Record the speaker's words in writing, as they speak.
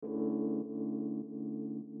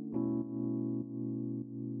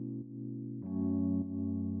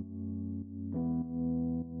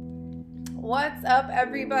What's up,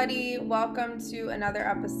 everybody? Welcome to another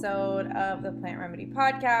episode of the Plant Remedy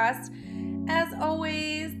Podcast. As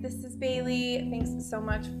always, this is Bailey. Thanks so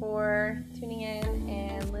much for tuning in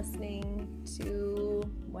and listening to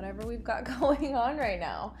whatever we've got going on right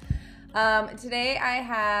now. Today I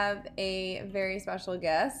have a very special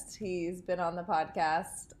guest. He's been on the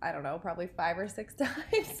podcast, I don't know, probably 5 or 6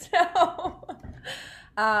 times now.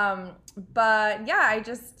 But yeah,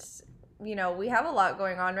 we have a lot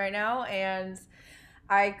going on right now, and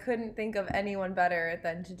I couldn't think of anyone better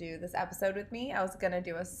than to do this episode with me. I was going to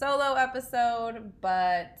do a solo episode,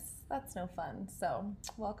 but that's no fun. So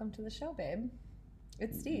welcome to the show, babe.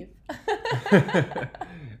 It's Steve. I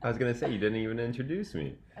was going to say, you didn't even introduce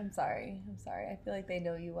me. I'm sorry. I feel like they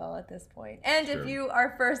know you well at this point. And Sure. If you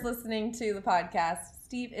are first listening to the podcast,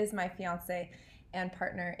 Steve is my fiance and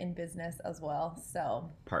partner in business as well.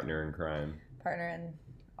 So Partner in crime. partner in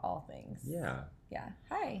all things. Yeah. Yeah.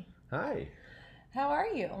 Hi. Hi. How are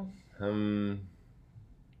you?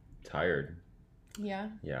 Tired. Yeah.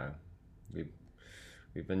 Yeah.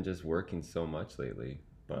 We've been just working so much lately,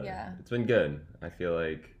 but Yeah. it's been good. I feel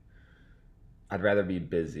like I'd rather be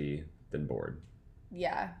busy than bored.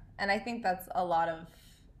 Yeah. And I think that's a lot of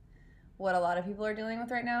what a lot of people are dealing with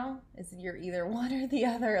right now is you're either one or the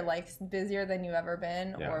other, like busier than you've ever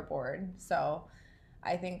been Yeah. or bored. So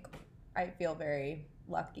I think I feel very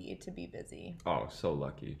lucky to be busy. Oh, so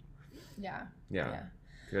lucky. Yeah. Yeah.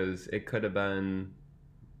 Because it could have been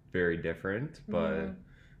very different, but Mhm.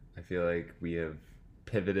 I feel like we have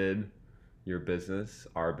pivoted your business,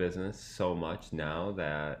 our business, so much now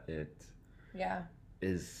that it Yeah.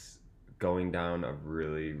 is going down a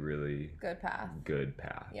really, really Good path. good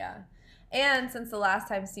path. Yeah. And since the last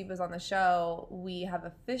time Steve was on the show, we have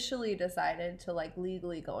officially decided to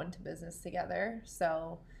legally go into business together.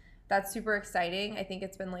 So that's super exciting. I think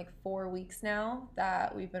it's been 4 weeks now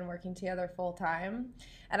that we've been working together full time.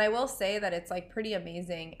 And I will say that it's pretty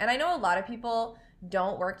amazing. And I know a lot of people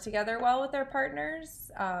don't work together well with their partners,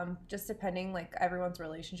 just depending, everyone's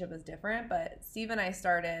relationship is different. But Steve and I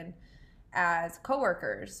started as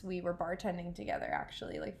coworkers. We were bartending together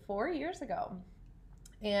actually 4 years ago.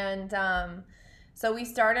 And so we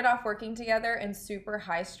started off working together in super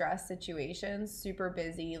high stress situations, super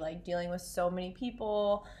busy, dealing with so many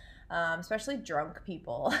people, especially drunk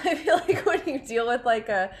people. I feel like when you deal with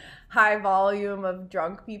a high volume of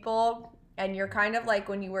drunk people, and you're kind of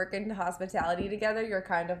when you work in hospitality together, you're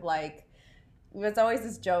kind of it's always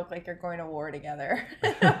this joke you're going to war together.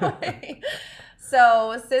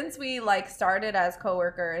 So since we started as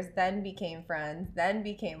coworkers, then became friends, then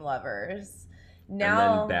became lovers.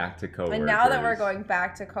 Now, and then back to coworkers. And now that we're going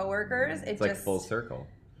back to coworkers, it's just full circle.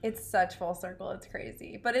 It's such full circle. It's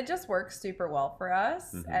crazy, but it just works super well for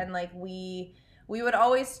us. Mm-hmm. And we would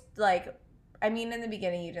always in the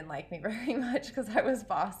beginning you didn't like me very much because I was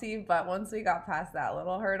bossy, but once we got past that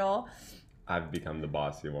little hurdle, I've become the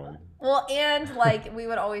bossy one. Well, and we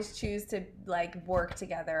would always choose to work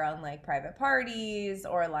together on private parties,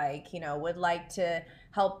 or would like to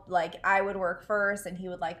help. I would work first and he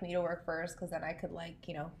would like me to work first because then I could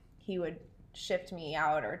he would shift me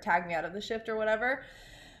out or tag me out of the shift or whatever.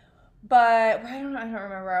 But I don't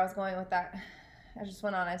remember where I was going with that. I just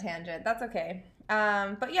went on a tangent. That's okay.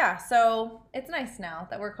 But yeah, so it's nice now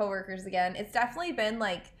that we're coworkers again. It's definitely been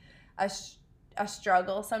a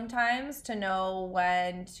struggle sometimes to know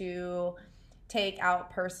when to take out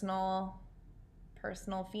personal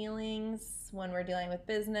feelings when we're dealing with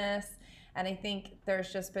business. And I think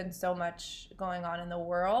there's just been so much going on in the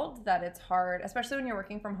world that it's hard, especially when you're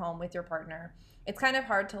working from home with your partner. It's kind of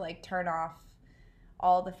hard to turn off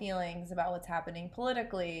all the feelings about what's happening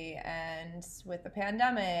politically and with the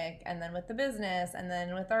pandemic and then with the business and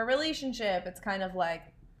then with our relationship. It's kind of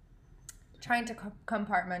trying to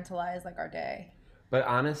compartmentalize our day. But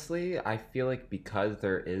honestly, I feel like because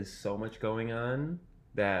there is so much going on,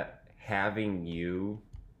 that having you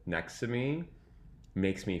next to me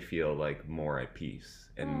makes me feel more at peace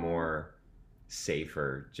and more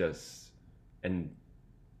safer,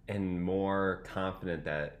 and more confident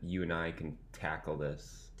that you and I can tackle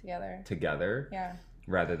this together. Yeah.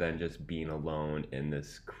 Rather than just being alone in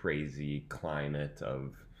this crazy climate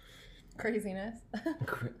of craziness.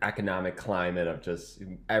 Economic climate of just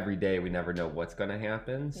every day we never know what's going to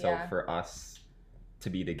happen. So Yeah. for us to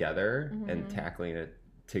be together Mm-hmm. and tackling it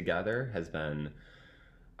together has been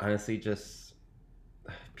honestly just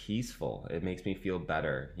peaceful. It makes me feel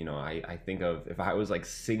better. I think of if I was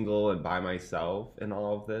single and by myself in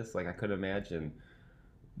all of this, I couldn't imagine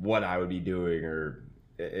what I would be doing, or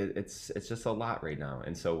it's just a lot right now.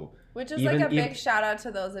 And so which is a big shout out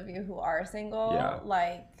to those of you who are single. Yeah.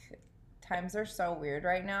 times are so weird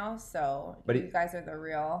right now, so But you guys are the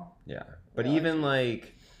real. Yeah. But real even OGs.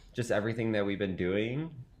 like just everything that we've been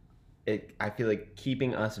doing, I feel like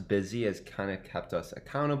keeping us busy has kind of kept us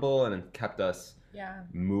accountable and kept us Yeah.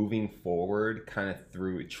 moving forward, kind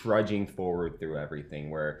of trudging forward through everything,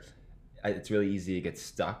 where it's really easy to get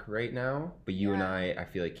stuck right now. But you and Yeah. I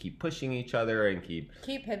feel like keep pushing each other and keep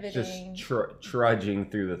Pivoting. just trudging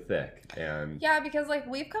through the thick. And Yeah, because like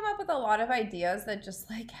we've come up with a lot of ideas that just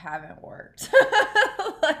like haven't worked.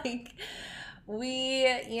 Like but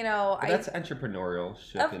that's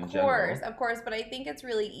entrepreneurship in general. Of course, but I think it's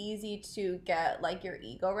really easy to get like your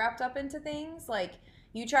ego wrapped up into things. Like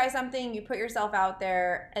you try something, you put yourself out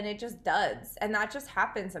there, and it just does. And that just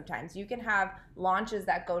happens sometimes. You can have launches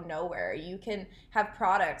that go nowhere. You can have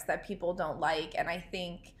products that people don't like. And I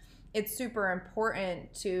think it's super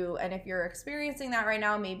important to, and if you're experiencing that right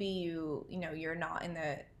now, maybe you're not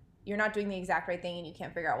doing the exact right thing and you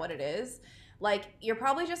can't figure out what it is. Like you're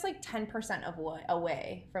probably just like 10%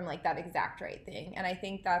 away from like that exact right thing. And I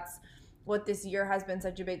think that's what this year has been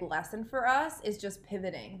such a big lesson for us, is just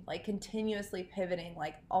pivoting, like continuously pivoting,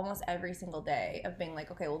 like almost every single day, of being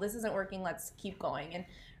like, okay, well, this isn't working, let's keep going. And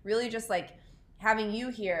really just like having you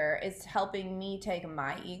here is helping me take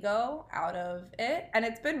my ego out of it. And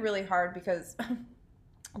it's been really hard because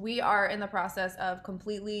we are in the process of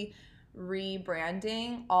completely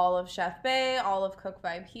rebranding all of Chef Bay, all of Cook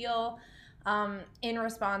Vibe Heal, in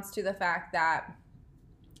response to the fact that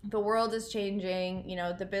the world is changing.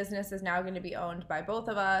 The business is now going to be owned by both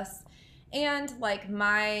of us. And like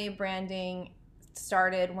my branding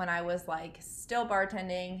started when I was like still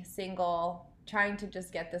bartending, single, trying to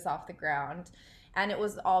just get this off the ground. And it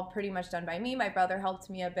was all pretty much done by me. My brother helped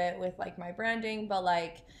me a bit with like my branding, but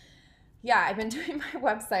like, yeah, I've been doing my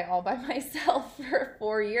website all by myself for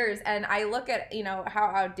 4 years. And I look at, how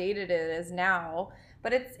outdated it is now.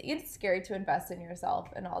 But it's scary to invest in yourself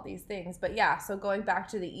and all these things. But yeah, so going back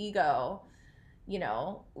to the ego,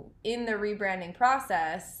 in the rebranding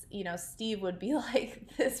process, Steve would be like,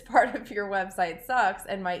 this part of your website sucks.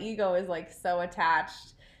 And my ego is like so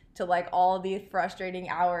attached to like all the frustrating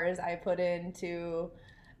hours I put into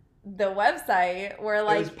the website, where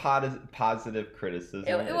like it was positive criticism.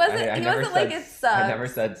 It wasn't. He wasn't like it sucks. I never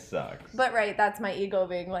said sucks. But right, that's my ego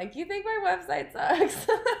being like, you think my website sucks,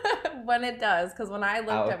 when it does. Because when I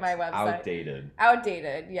looked at my website,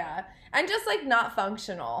 outdated, yeah, and just like not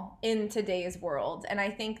functional in today's world. And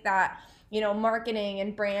I think that marketing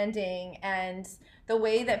and branding and the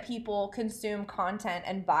way that people consume content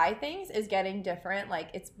and buy things is getting different. Like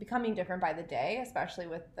it's becoming different by the day, especially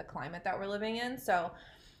with the climate that we're living in. So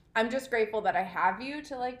I'm just grateful that I have you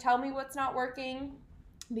to like tell me what's not working,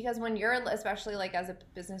 because when you're, especially like as a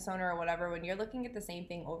business owner or whatever, when you're looking at the same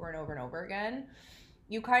thing over and over and over again,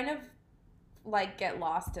 you kind of like get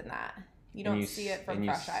lost in that. You don't see it from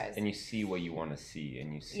fresh eyes. And you see what you want to see,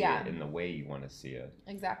 and you see it in the way you want to see it.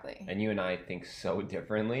 Exactly. And you and I think so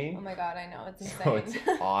differently. Oh my God, I know. It's insane. So it's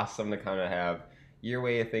awesome to kind of have your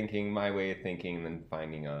way of thinking, my way of thinking, and then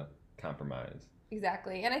finding a compromise.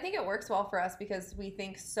 Exactly. And I think it works well for us because we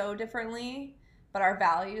think so differently, but our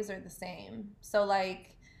values are the same. So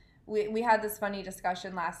like we had this funny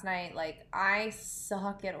discussion last night. Like I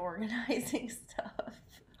suck at organizing stuff.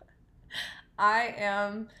 I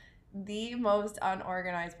am the most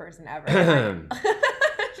unorganized person ever.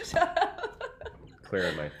 Shut up.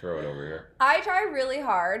 Clearing my throat over here. I try really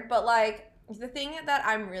hard, but like the thing that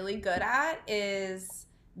I'm really good at is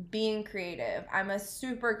being creative. I'm a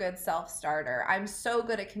super good self-starter. I'm so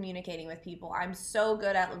good at communicating with people. I'm so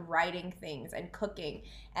good at writing things and cooking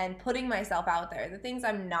and putting myself out there. The things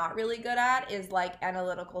I'm not really good at is like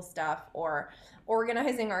analytical stuff, or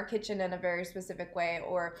organizing our kitchen in a very specific way,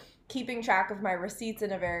 or keeping track of my receipts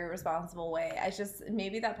in a very responsible way. I just,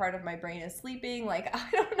 maybe that part of my brain is sleeping. Like, I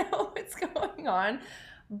don't know what's going on.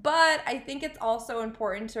 But I think it's also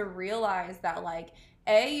important to realize that like,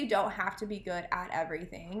 A, you don't have to be good at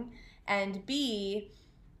everything, and B,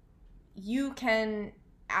 you can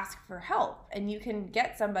ask for help and you can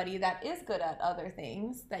get somebody that is good at other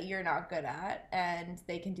things that you're not good at, and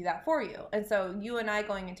they can do that for you. And so you and I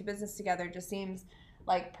going into business together just seems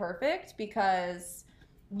like perfect, because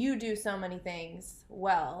you do so many things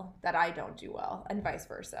well that I don't do well, and vice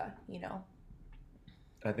versa,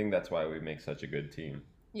 I think that's why we make such a good team.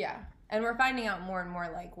 Yeah. And we're finding out more and more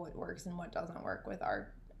like what works and what doesn't work with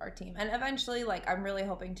our team. And eventually, like, I'm really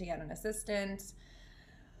hoping to get an assistant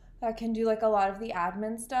that can do like a lot of the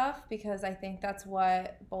admin stuff, because I think that's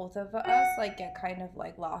what both of us like get kind of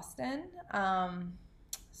like lost in.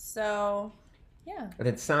 So yeah.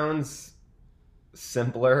 It sounds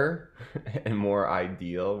simpler and more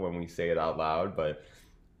ideal when we say it out loud, but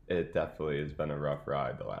it definitely has been a rough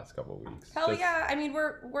ride the last couple of weeks. Hell yeah. I mean,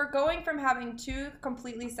 we're going from having two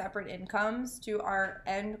completely separate incomes to our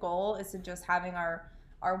end goal is to just having our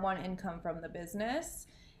one income from the business.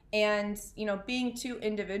 And, you know, being two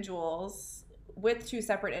individuals with two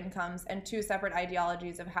separate incomes and two separate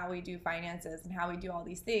ideologies of how we do finances and how we do all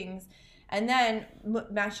these things. And then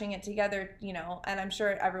mashing it together, you know, and I'm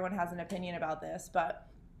sure everyone has an opinion about this, but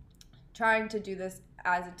trying to do this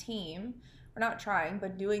as a team, or not trying,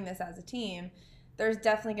 but doing this as a team, there's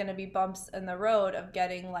definitely going to be bumps in the road of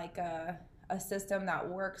getting like a system that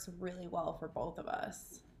works really well for both of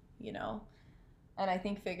us, you know? And I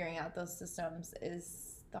think figuring out those systems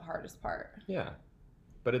is the hardest part. Yeah.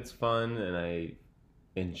 But it's fun, and I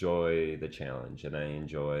enjoy the challenge, and I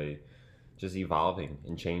enjoy just evolving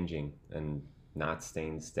and changing and not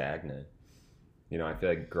staying stagnant. You know, I feel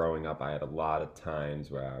like growing up, I had a lot of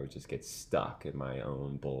times where I would just get stuck in my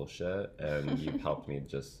own bullshit, and you've helped me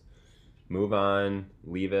just move on,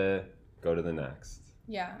 leave it, go to the next.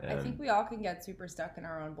 Yeah, I think we all can get super stuck in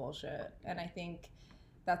our own bullshit. And I think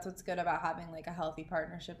that's what's good about having like a healthy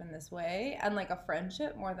partnership in this way and like a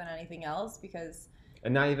friendship more than anything else because.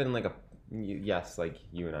 And not even like yes, like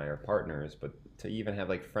you and I are partners, but to even have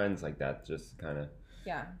like friends like that, just kind of.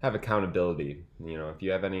 Yeah. Have accountability. You know, if you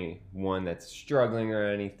have anyone that's struggling or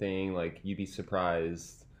anything, like you'd be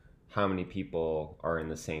surprised how many people are in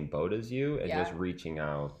the same boat as you, and just reaching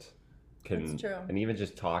out can, that's true. And even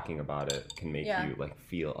just talking about it can make you like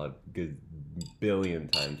feel a good billion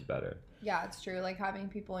times better. Yeah, it's true. Like having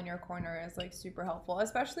people in your corner is like super helpful,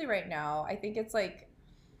 especially right now. I think it's like,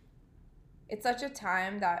 it's such a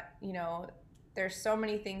time that, you know, there's so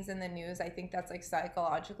many things in the news. I think that's like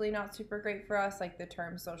psychologically not super great for us, like the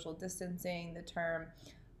term social distancing, the term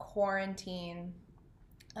quarantine,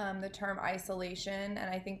 the term isolation. And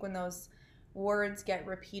I think when those words get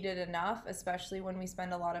repeated enough, especially when we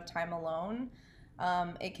spend a lot of time alone,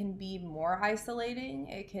 it can be more isolating.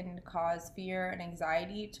 It can cause fear and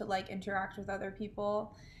anxiety to like interact with other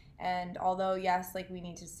people. And although, yes, like we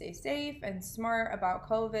need to stay safe and smart about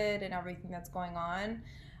COVID and everything that's going on,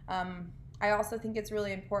 I also think it's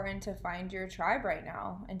really important to find your tribe right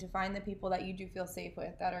now and to find the people that you do feel safe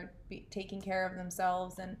with that are taking care of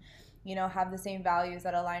themselves and, you know, have the same values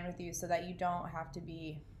that align with you so that you don't have to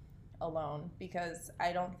be alone. Because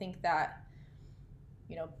I don't think that,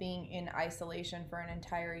 you know, being in isolation for an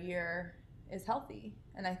entire year is healthy.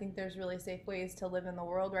 And I think there's really safe ways to live in the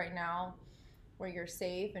world right now where you're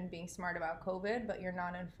safe and being smart about COVID, but you're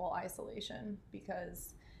not in full isolation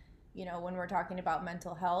because, you know, when we're talking about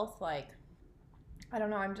mental health, like, I don't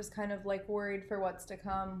know, I'm just kind of like worried for what's to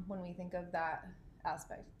come when we think of that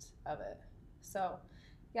aspect of it. So,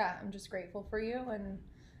 yeah, I'm just grateful for you.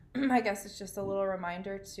 And I guess it's just a little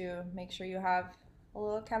reminder to make sure you have a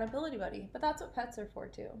little accountability buddy. But that's what pets are for,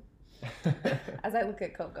 too. As I look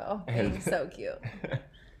at Coco being so cute.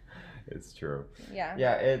 It's true. Yeah.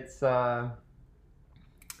 Yeah, it's, I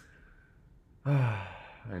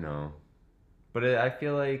know. But I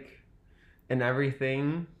feel like in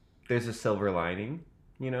everything, there's a silver lining,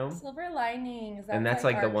 you know? Silver linings. And that's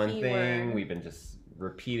like the one thing we've been just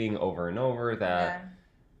repeating over and over that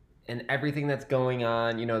and everything that's going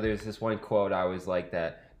on, you know, there's this one quote I always like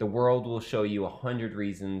that the world will show you 100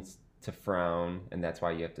 reasons to frown, and that's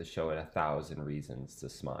why you have to show it 1,000 reasons to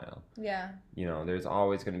smile. Yeah. You know, there's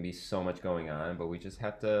always going to be so much going on, but we just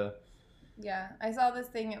have to. Yeah, I saw this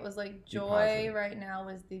thing. It was like joy right now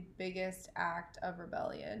is the biggest act of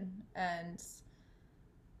rebellion, and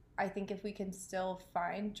I think if we can still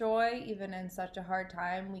find joy, even in such a hard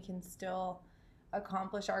time, we can still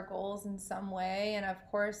accomplish our goals in some way. And of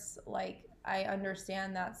course, like, I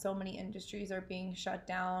understand that so many industries are being shut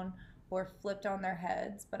down or flipped on their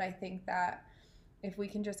heads, but I think that if we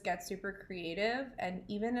can just get super creative and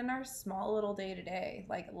even in our small little day-to-day,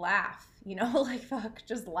 like laugh, you know, like fuck,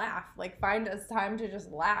 just laugh, like find us time to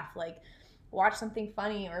just laugh, like watch something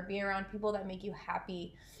funny or be around people that make you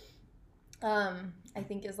happy, I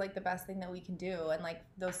think is like the best thing that we can do. And like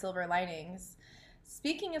those silver linings.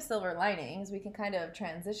 Speaking of silver linings, we can kind of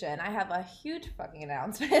transition. I have a huge fucking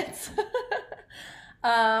announcement.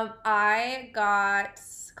 I got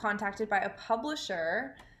contacted by a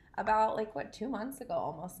publisher about 2 months ago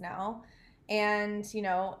almost now. And, you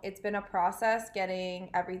know, it's been a process getting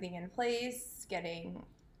everything in place, getting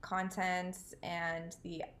content and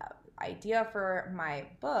the idea for my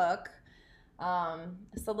book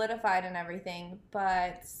solidified and everything.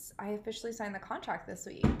 But I officially signed the contract this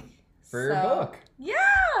week. For your book. Yeah.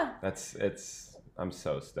 I'm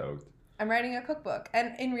so stoked. I'm writing a cookbook.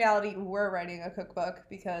 And in reality, we're writing a cookbook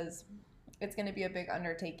because it's going to be a big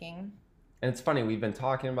undertaking. And it's funny, we've been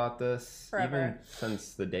talking about this Forever. even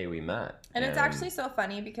since the day we met. And it's actually so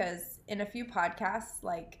funny because in a few podcasts,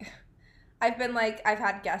 like, I've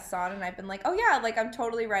had guests on and I've been like, oh yeah, like I'm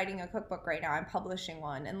totally writing a cookbook right now. I'm publishing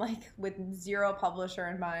one, and like with zero publisher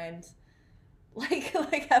in mind, like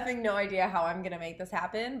having no idea how I'm gonna make this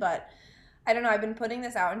happen. But I don't know, I've been putting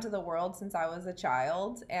this out into the world since I was a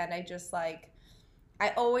child, and I just like,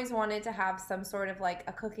 I always wanted to have some sort of like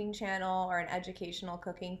a cooking channel or an educational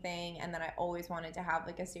cooking thing, and then I always wanted to have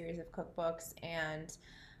like a series of cookbooks and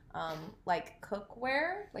like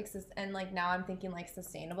cookware, and like now I'm thinking like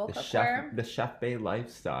sustainable cookware. The Chef Bae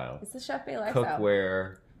lifestyle. It's the Chef Bae lifestyle.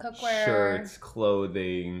 Cookware, shirts,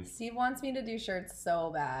 clothing. Steve wants me to do shirts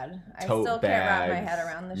so bad. I Tote still can't wrap my head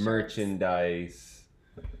around the shirts. Merchandise.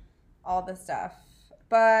 All the stuff.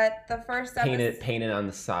 But the first step is painted on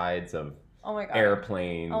the sides of oh my god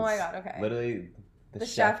airplanes. Oh my god, okay. Literally the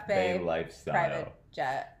Chef Bae lifestyle. Private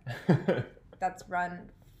jet that's run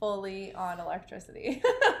fully on electricity.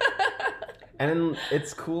 And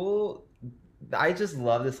it's cool. I just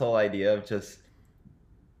love this whole idea of just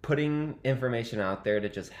putting information out there to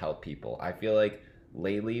just help people. I feel like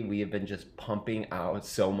lately we have been just pumping out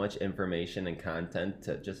so much information and content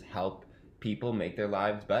to just help people make their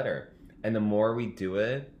lives better. And the more we do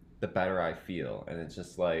it, the better I feel. And it's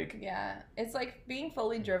just like... yeah. It's like being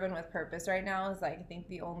fully driven with purpose right now is like, I think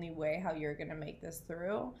the only way how you're going to make this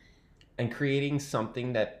through. And creating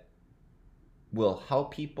something that will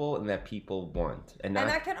help people and that people want. And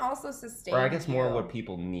that can also sustain or I guess more you. what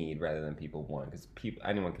people need rather than people want. Because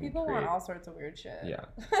anyone can People create. want all sorts of weird shit. Yeah.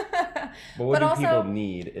 But what do people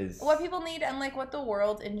need is... what people need and like what the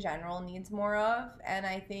world in general needs more of. And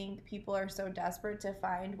I think people are so desperate to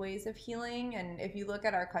find ways of healing. And if you look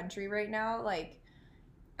at our country right now, like,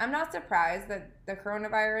 I'm not surprised that the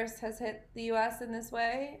coronavirus has hit the U.S. in this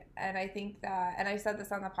way. And I think that, and I said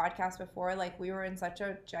this on the podcast before, like we were in such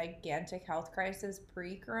a gigantic health crisis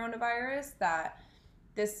pre-coronavirus that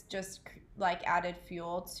this just like added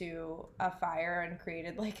fuel to a fire and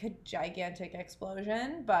created like a gigantic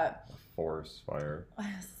explosion. But forest fire.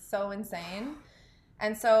 So insane.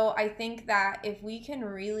 And so I think that if we can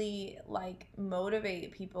really like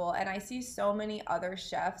motivate people, and I see so many other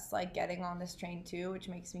chefs like getting on this train too, which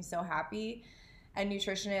makes me so happy, and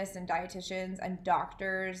nutritionists and dietitians and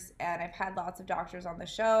doctors, and I've had lots of doctors on the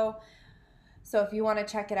show. So if you want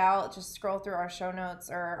to check it out, just scroll through our show notes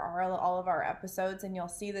or all of our episodes and you'll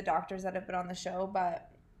see the doctors that have been on the show. But,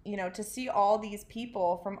 you know, to see all these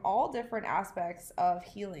people from all different aspects of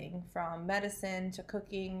healing, from medicine to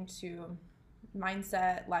cooking to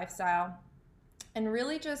mindset, lifestyle, and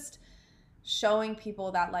really just showing people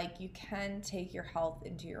that like you can take your health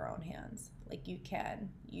into your own hands. Like you can.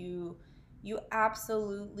 You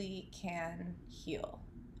absolutely can heal.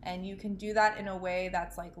 And you can do that in a way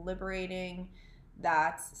that's like liberating,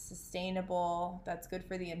 that's sustainable, that's good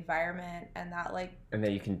for the environment, and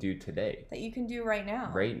that you can do today. That you can do right now.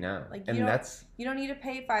 Right now. Like you don't need to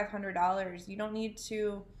pay $500. You don't need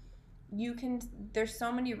to there's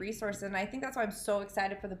so many resources, and I think that's why I'm so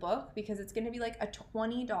excited for the book, because it's going to be like a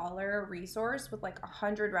 $20 resource with like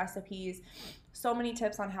 100 recipes, so many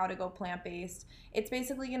tips on how to go plant-based. It's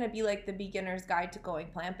basically going to be like the beginner's guide to going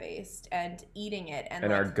plant-based and eating it, and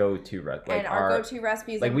like, our go-to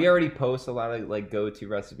recipes. Like we already post a lot of like go-to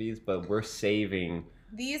recipes, but we're saving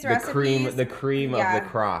these recipes, the cream of the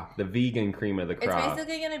crop, the vegan cream of the crop. It's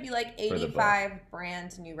basically going to be like 85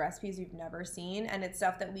 brand new recipes you've never seen, and it's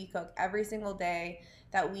stuff that we cook every single day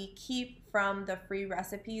that we keep from the free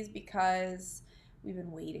recipes because we've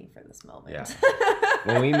been waiting for this moment. Yeah.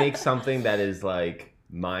 When we make something that is like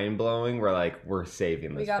mind-blowing, we're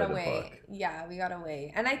saving this for the book. Yeah, we gotta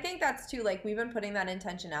wait. And I think that's too, like, we've been putting that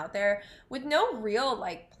intention out there with no real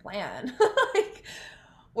like plan. Like,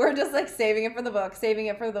 we're just like saving it for the book, saving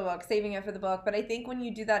it for the book, saving it for the book. But I think when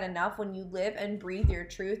you do that enough, when you live and breathe your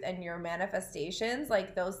truth and your manifestations,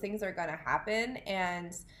 like those things are going to happen.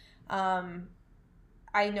 And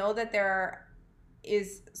I know that there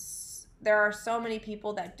are so many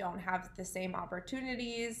people that don't have the same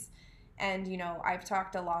opportunities. And, you know, I've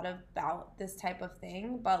talked a lot about this type of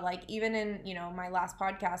thing. But like even in, you know, my last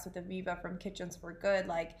podcast with Aviva from Kitchens for Good,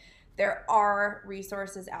 like, there are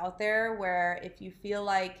resources out there where if you feel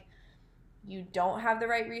like you don't have the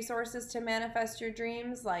right resources to manifest your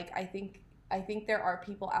dreams, like I think there are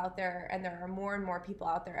people out there, and there are more and more people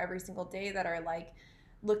out there every single day that are like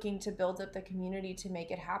looking to build up the community to make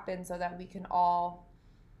it happen so that we can all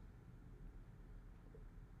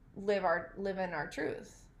live in our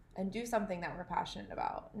truth and do something that we're passionate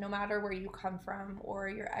about, no matter where you come from or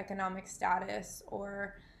your economic status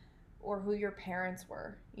or or who your parents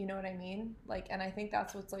were. You know what I mean? Like, and I think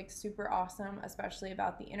that's what's like super awesome, especially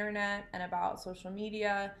about the internet and about social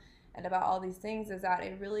media and about all these things, is that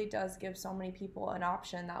it really does give so many people an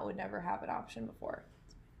option that would never have an option before.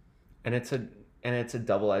 And it's a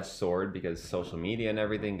double-edged sword, because social media and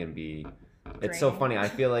everything can be, it's so funny. I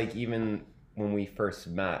feel like even when we first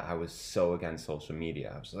met, I was so against social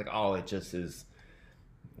media. I was like, oh, it just is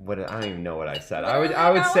what, I don't even know what I said. I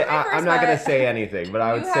would say, I'm not going to say anything, but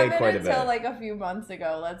I would say quite a bit. Until like a few months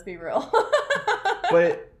ago, let's be real.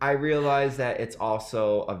 But I realized that it's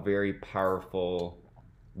also a very powerful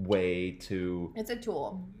way to... It's a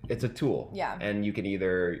tool. It's a tool. Yeah. And you can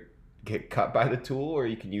either get cut by the tool, or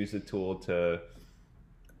you can use the tool to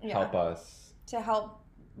help us. To help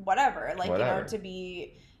whatever. Like, whatever. You know,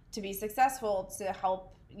 to be successful, to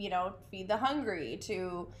help, you know, feed the hungry,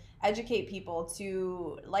 to educate people,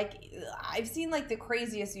 to, like, I've seen like the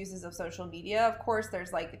craziest uses of social media. Of course,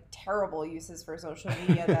 there's like terrible uses for social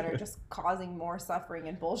media that are just causing more suffering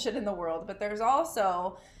and bullshit in the world. But there's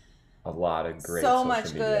also a lot of great so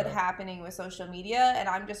much good happening with social media, and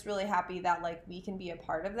I'm just really happy that like we can be a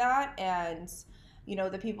part of that. And you know,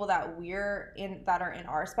 the people that are in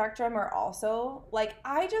our spectrum are also like,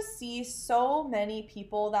 I just see so many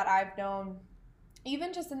people that I've known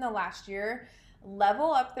even just in the last year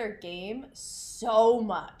level up their game so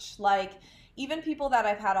much. Like, even people that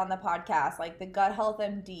I've had on the podcast, like the Gut Health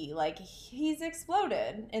MD, like he's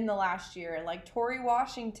exploded in the last year. Like Tori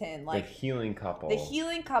Washington, like the healing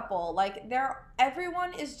couple, like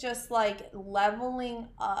everyone is just like leveling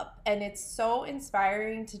up, and it's so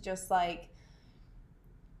inspiring to just like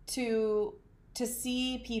to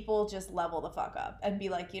see people just level the fuck up and be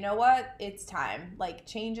like, you know what, it's time. Like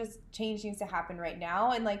change needs to happen right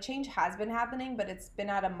now. And like change has been happening, but it's been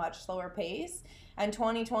at a much slower pace. And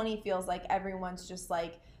 2020 feels like everyone's just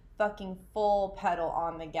like fucking full pedal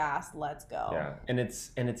on the gas. Let's go. Yeah. And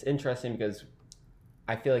it's interesting because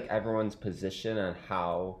I feel like everyone's position on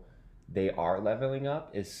how they are leveling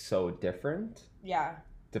up is so different. Yeah.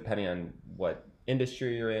 Depending on what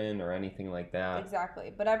industry you're in or anything like that.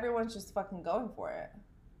 Exactly. But everyone's just fucking going for it.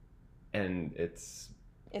 And it's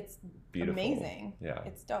beautiful. Amazing. Yeah.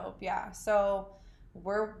 It's dope. Yeah. So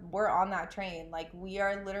we're on that train. Like, we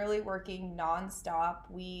are literally working nonstop.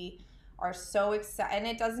 We are so excited, and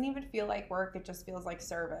it doesn't even feel like work. It just feels like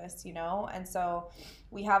service, you know? And so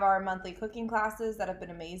we have our monthly cooking classes that have been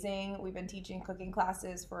amazing. We've been teaching cooking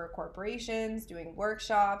classes for corporations, doing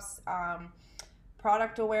workshops,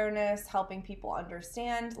 product awareness, helping people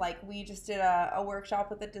understand. Like, we just did a workshop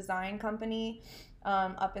with a design company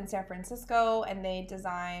up in San Francisco, and they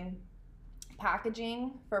design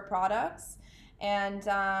packaging for products. And,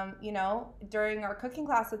 you know, during our cooking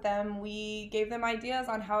class with them, we gave them ideas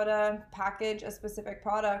on how to package a specific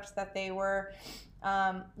product that they were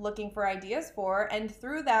looking for ideas for. And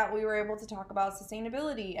through that, we were able to talk about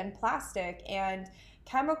sustainability and plastic and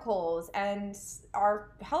chemicals and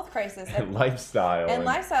our health crisis and lifestyle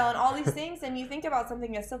and all these things. And you think about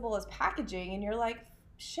something as simple as packaging, and you're like,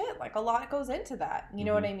 shit, like a lot goes into that. You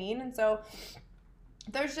know what I mean? And so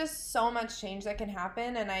there's just so much change that can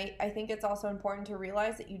happen. And I think it's also important to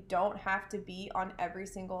realize that you don't have to be on every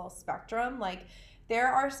single spectrum. Like, there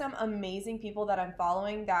are some amazing people that I'm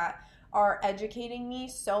following that are educating me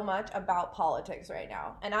so much about politics right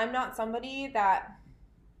now. And I'm not somebody that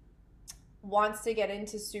wants to get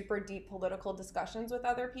into super deep political discussions with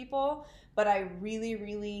other people, but I really,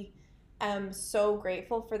 really am so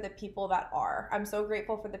grateful for the people that are. I'm so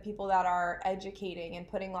grateful for the people that are educating and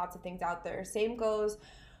putting lots of things out there. Same goes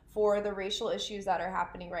for the racial issues that are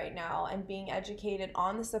happening right now, and being educated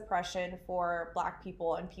on the suppression for Black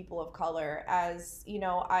people and people of color. As you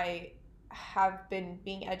know, I have been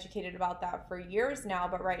being educated about that for years now,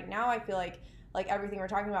 but right now I feel like everything we're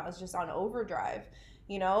talking about is just on overdrive.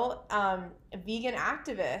 You know, vegan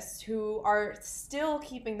activists who are still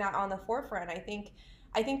keeping that on the forefront. I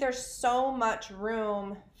think there's so much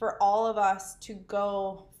room for all of us to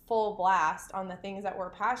go full blast on the things that we're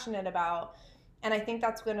passionate about. And I think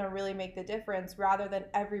that's going to really make the difference, rather than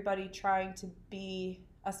everybody trying to be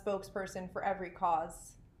a spokesperson for every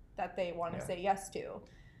cause that they want to say yes to.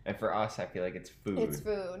 And for us, I feel like it's food. It's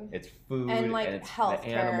food. It's food. And like it's healthcare.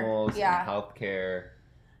 The animals and healthcare.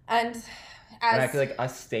 And I feel like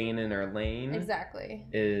us staying in our lane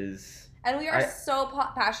is... And we are so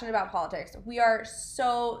passionate about politics. We are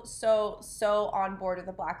so on board with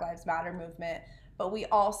the Black Lives Matter movement. But we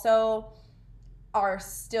also are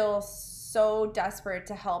still so desperate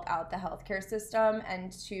to help out the healthcare system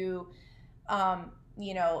and to,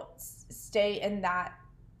 you know, stay in that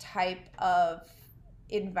type of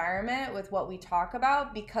environment with what we talk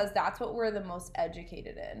about because that's what we're the most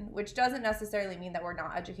educated in, which doesn't necessarily mean that we're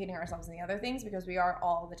not educating ourselves in the other things, because we are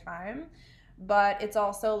all the time. But it's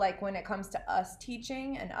also like when it comes to us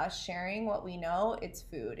teaching and us sharing what we know, it's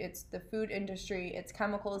food. It's the food industry. It's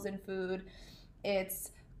chemicals in food.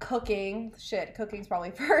 It's cooking. Shit, cooking's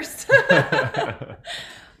probably first.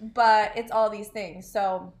 But it's all these things.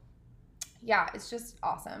 So yeah, it's just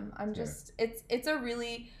awesome. It's a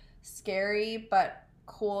really scary but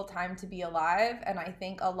cool time to be alive. And I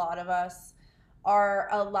think a lot of us are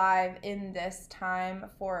alive in this time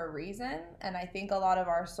for a reason. And I think a lot of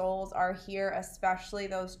our souls are here, especially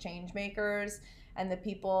those change makers and the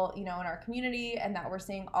people, you know, in our community and that we're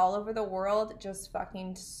seeing all over the world, just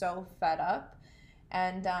fucking so fed up.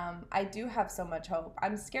 And I do have so much hope.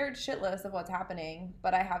 I'm scared shitless of what's happening,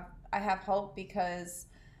 but I have hope because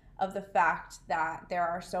of the fact that there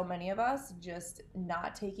are so many of us just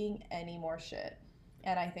not taking any more shit.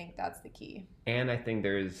 And I think that's the key. And I think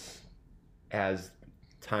there's, as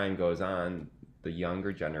time goes on, the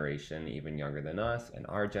younger generation, even younger than us, and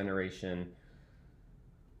our generation,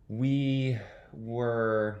 we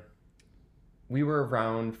were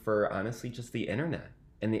around for, honestly, just the internet.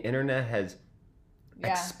 And the internet has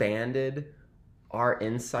expanded our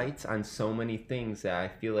insights on so many things that I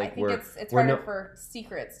feel like it's harder for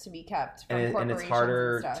secrets to be kept from corporations and it's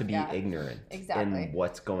harder and stuff. to be ignorant in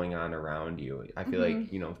what's going on around you. I feel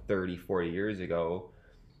like, you know, 30, 40 years ago,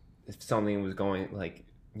 if something was going, like,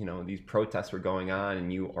 you know, these protests were going on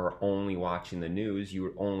and you are only watching the news, you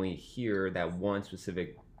would only hear that one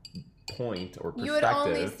specific point or perspective. You would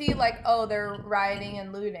only see like, oh, they're rioting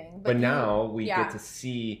and looting. But now we get to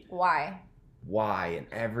see why and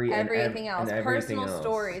everything else, personal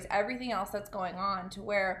stories, everything else that's going on, to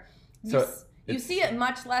where you see it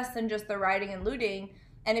much less than just the rioting and looting.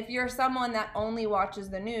 And if you're someone that only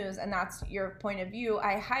watches the news and that's your point of view,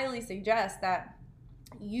 I highly suggest that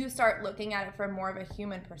you start looking at it from more of a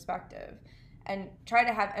human perspective and try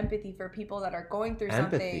to have empathy for people that are going through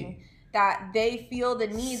something that they feel the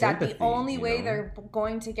need, that the only way they're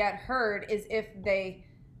going to get heard is if they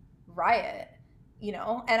riot. You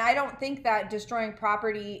know, and I don't think that destroying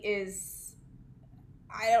property is,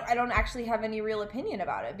 I don't actually have any real opinion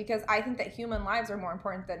about it, because I think that human lives are more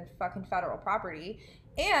important than fucking federal property.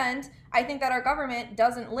 And I think that our government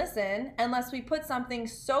doesn't listen unless we put something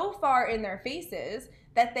so far in their faces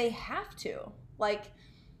that they have to. Like,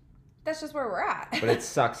 that's just where we're at. But it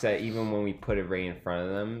sucks that even when we put it right in front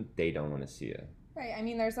of them, they don't want to see it. Right. I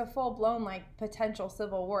mean, there's a full-blown, like, potential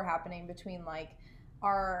civil war happening between, like,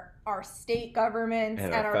 our state governments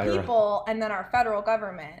and our people, and then our federal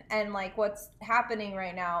government. And like what's happening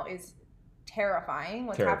right now is terrifying.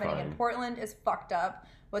 What's happening in Portland is fucked up.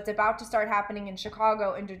 What's about to start happening in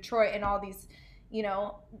Chicago and Detroit and all these, you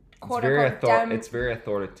know, quote unquote it's very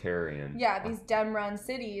authoritarian. Yeah, these Dem run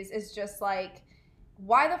cities is just like,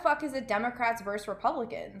 why the fuck is it Democrats versus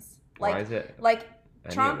Republicans? Like, why is it like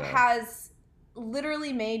Trump has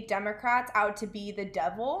literally made Democrats out to be the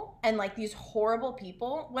devil and like these horrible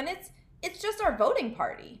people, when it's just our voting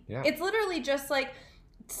party. Yeah. It's literally just like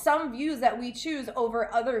some views that we choose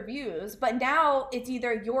over other views, but now it's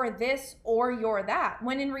either you're this or you're that,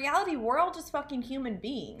 when in reality we're all just fucking human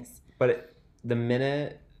beings. But the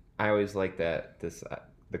minute, I always like that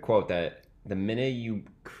the quote that the minute you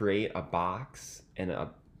create a box and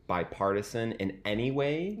a bipartisan in any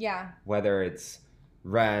way, whether it's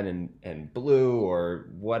red and blue or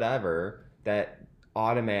whatever, that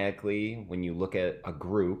automatically, when you look at a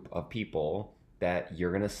group of people, that you're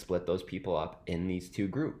going to split those people up in these two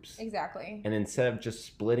groups. Exactly. And instead of just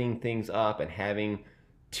splitting things up and having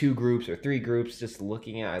 2 groups or 3 groups, just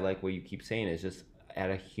looking at, I like what you keep saying, is just at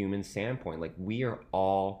a human standpoint. Like, we are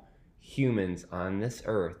all humans on this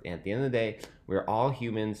earth. And at the end of the day, we're all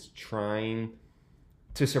humans trying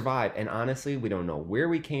to survive. And honestly, we don't know where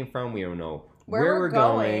we came from. We don't know where we're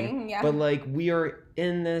going. Yeah. But like, we are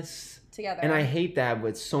in this together. And I hate that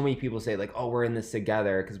with so many people say like, oh, we're in this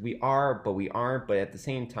together, because we are, but we aren't. But at the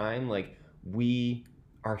same time, like, we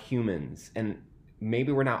are humans, and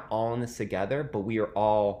maybe we're not all in this together, but we are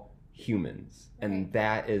all humans. And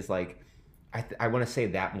that is like, I want to say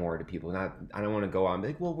that more to people. I don't want to go on and be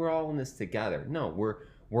like, well, we're all in this together. No,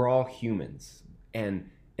 we're all humans. And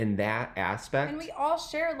in that aspect, and we all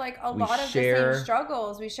share like a lot of the same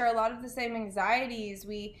struggles. We share a lot of the same anxieties.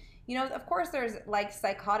 We, you know, of course there's like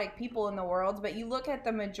psychotic people in the world, but you look at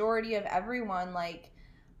the majority of everyone, like,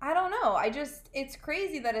 I don't know. It's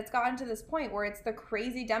crazy that it's gotten to this point where it's the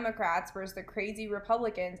crazy Democrats versus the crazy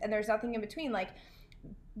Republicans, and there's nothing in between. Like,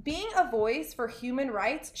 being a voice for human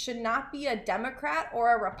rights should not be a Democrat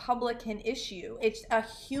or a Republican issue. It's a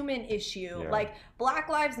human issue. Yeah. Like, Black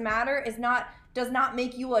Lives Matter does not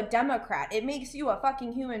make you a Democrat. It makes you a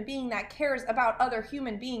fucking human being that cares about other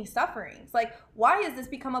human beings' sufferings. Like, why has this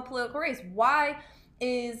become a political race? Why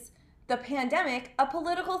is the pandemic a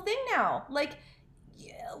political thing now? Like,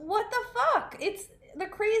 what the fuck? It's the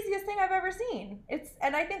craziest thing I've ever seen.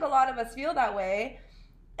 And I think a lot of us feel that way.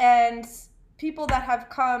 And people that have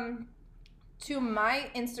come to my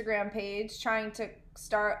Instagram page trying to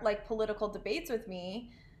start like political debates with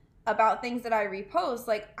me about things that I repost,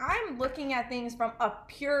 like, I'm looking at things from a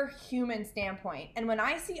pure human standpoint. And when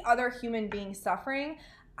I see other human beings suffering,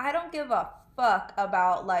 I don't give a fuck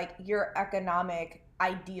about like your economic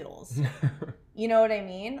ideals. You know what I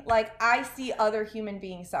mean? Like, I see other human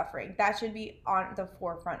beings suffering. That should be on the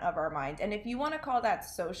forefront of our mind. And if you want to call that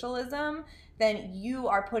socialism, then you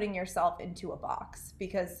are putting yourself into a box,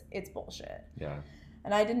 because it's bullshit. Yeah.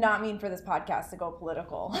 And I did not mean for this podcast to go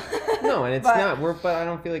political. No, and it's not. But I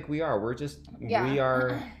don't feel like we are. We're just, Yeah. we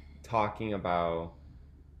are talking about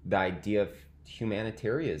the idea of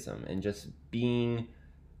humanitarianism and just being,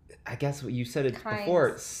 I guess what you said it Kind.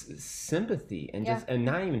 before, sympathy, and Yeah. just, and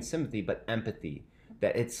not even sympathy, but empathy.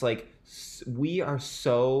 That it's like we are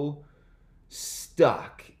so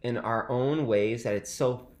stuck in our own ways that it's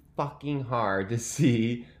so fucking hard to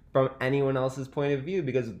see from anyone else's point of view,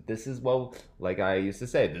 because this is, well, like I used to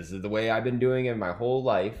say, this is the way I've been doing it my whole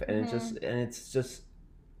life, and it's just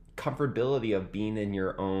comfortability of being in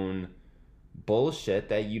your own bullshit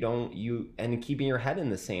that and keeping your head in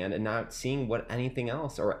the sand and not seeing what anything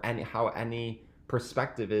else or how any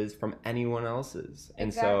perspective is from anyone else's. And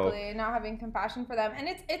exactly. Not having compassion for them. And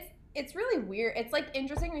it's really weird. It's like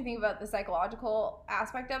interesting when you think about the psychological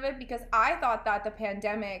aspect of it, because I thought that the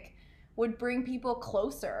pandemic would bring people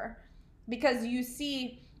closer, because you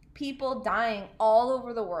see people dying all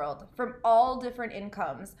over the world from all different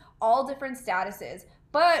incomes, all different statuses.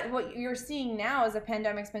 But what you're seeing now, as the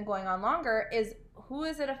pandemic's been going on longer, is who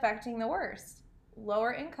is it affecting the worst?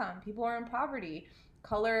 Lower income. People are in poverty.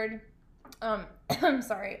 Colored,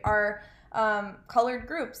 colored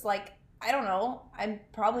groups. Like, I don't know, I'm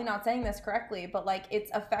probably not saying this correctly, but like,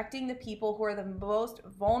 it's affecting the people who are the most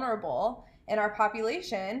vulnerable in our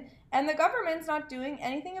population, and the government's not doing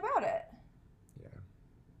anything about it. Yeah.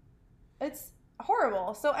 It's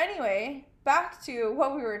horrible. So anyway, back to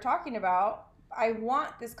what we were talking about. I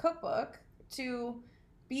want this cookbook to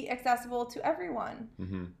be accessible to everyone,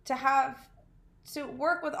 to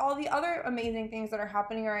work with all the other amazing things that are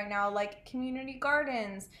happening right now, like community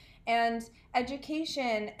gardens and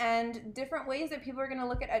education and different ways that people are going to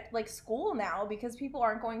look at like school now, because people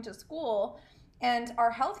aren't going to school, and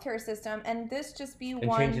our healthcare system. And this just be and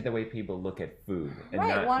changing the way people look at food, and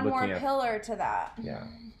right, not one looking more at, pillar to that. Yeah.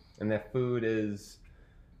 And that food is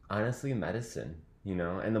honestly medicine,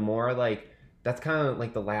 and the more, like, that's kind of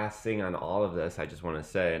like the last thing on all of this I just want to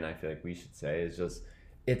say, and I feel like we should say, is just,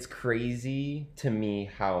 it's crazy to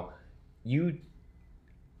me how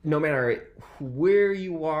no matter where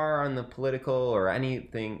you are on the political or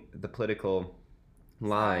anything, the political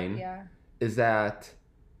line, is that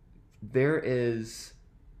there is,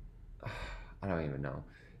 I don't even know,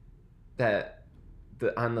 that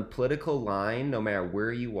on the political line, no matter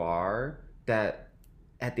where you are, that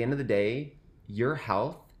at the end of the day, your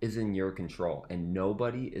health is in your control, and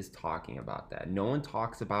nobody is talking about that. No one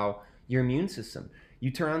talks about your immune system. You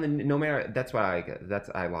turn on no matter,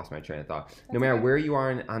 I lost my train of thought. No matter where you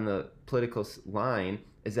are on the political line,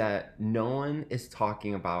 is that no one is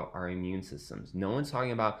talking about our immune systems. No one's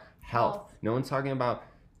talking about health. No one's talking about,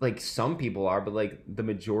 like, some people are, but like the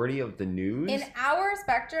majority of the news. In our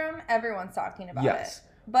spectrum, everyone's talking about it.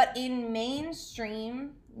 But in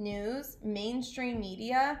mainstream news, mainstream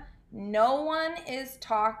media, no one is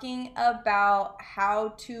talking about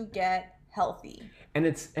how to get healthy. And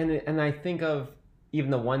I think of even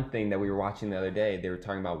the one thing that we were watching the other day, they were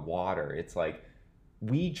talking about water. It's like,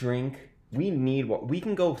 we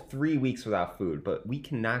can go 3 weeks without food, but we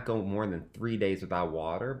cannot go more than 3 days without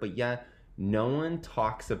water. But yet no one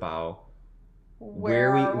talks about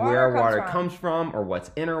where our water comes from, or what's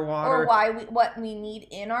in our water, or what we need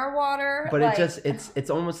in our water. But like, it's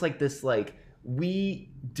almost like this, like,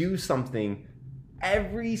 we do something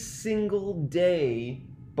every single day,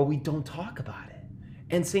 but we don't talk about it.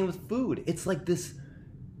 And same with food. It's like this,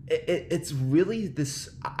 it's really this,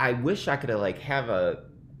 I wish I could have a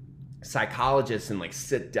psychologist and like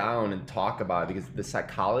sit down and talk about it, because the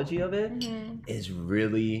psychology of it is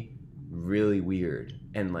really, really weird.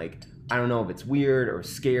 And like, I don't know if it's weird or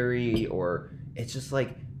scary, or it's just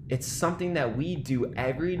like, it's something that we do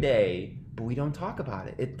every day, but we don't talk about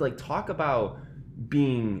it. It's like, talk about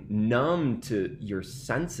being numb to your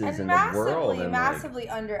senses in the world. And massively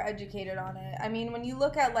undereducated on it. I mean, when you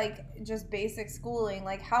look at like just basic schooling,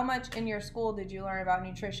 like how much in your school did you learn about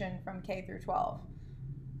nutrition from K through 12?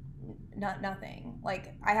 Nothing.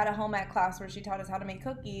 Like, I had a home ec class where she taught us how to make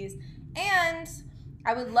cookies, and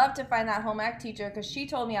I would love to find that home ec teacher because she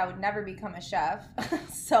told me I would never become a chef.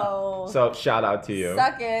 So shout out to you.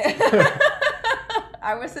 Suck it.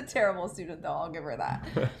 I was a terrible student, though. I'll give her that.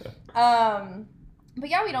 But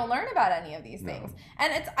yeah, we don't learn about any of these things.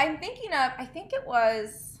 And I'm thinking of, I think it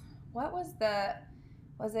was,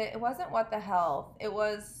 it wasn't What the Health. It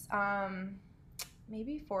was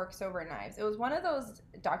maybe Forks Over Knives. It was one of those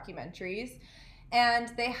documentaries. And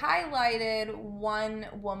they highlighted one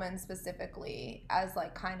woman specifically as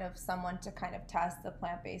like kind of someone to kind of test the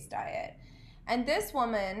plant-based diet. And this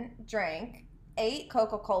woman drank 8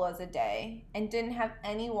 Coca-Colas a day and didn't have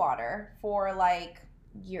any water for like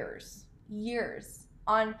years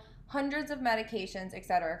on hundreds of medications, et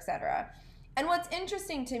cetera, et cetera. And what's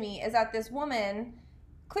interesting to me is that this woman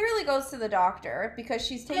clearly goes to the doctor because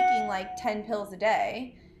she's taking like 10 pills a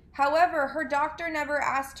day. However, her doctor never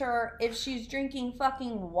asked her if she's drinking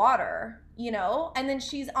fucking water, you know? And then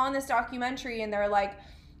she's on this documentary and they're like,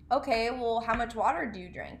 okay, well, how much water do you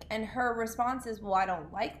drink? And her response is, well, I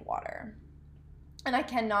don't like water. And I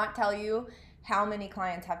cannot tell you how many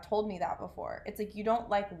clients have told me that before. It's like, you don't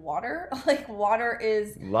like water? Like, water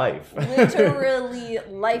is life. Literally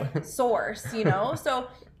life source, you know? So,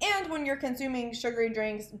 and when you're consuming sugary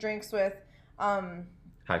drinks with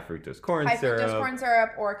high fructose corn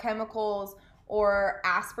syrup or chemicals or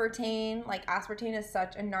aspartame. Like, aspartame is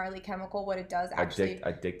such a gnarly chemical. What it does actually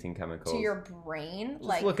addicting chemicals to your brain. Just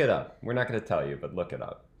like, look it up. We're not going to tell you, but look it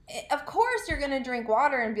up. Of course you're going to drink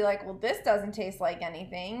water and be like, well, this doesn't taste like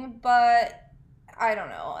anything, but I don't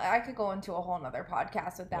know. I could go into a whole nother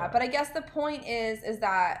podcast with that. Yeah. But I guess the point is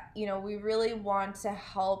that, you know, we really want to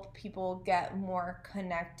help people get more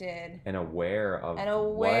connected and aware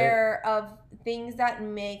of things that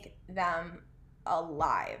make them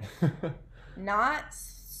alive. Not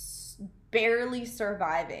barely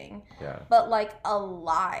surviving, but like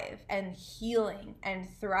alive and healing and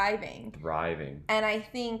thriving. And I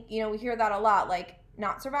think, you know, we hear that a lot, like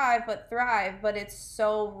not survive, but thrive. But it's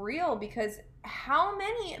so real because how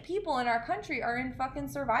many people in our country are in fucking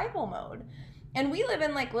survival mode? And we live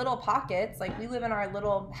in like little pockets. Like, we live in our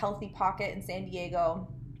little healthy pocket in San Diego.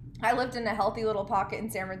 I lived in a healthy little pocket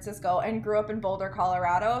in San Francisco and grew up in Boulder,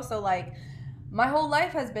 Colorado. So like, my whole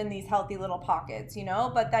life has been these healthy little pockets, you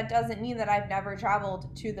know? But that doesn't mean that I've never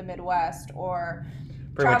traveled to the Midwest or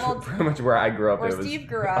pretty much where I grew up. Where Steve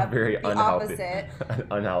grew up, a very unhealthy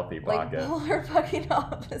pocket. Like, polar fucking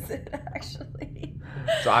opposite, actually.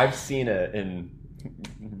 So I've seen it in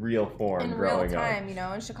real form growing up. In real time, you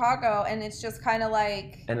know, in Chicago. And it's just kind of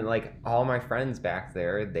like... And like, all my friends back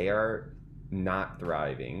there, they are not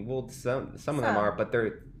thriving. Well, some of them are, but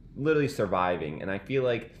they're literally surviving. And I feel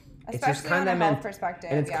like it's just kind of health perspective.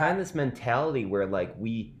 And it's kind of this mentality where like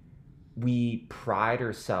we pride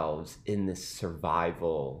ourselves in this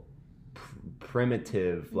survival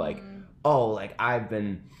primitive, like, oh, like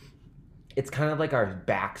it's kind of like our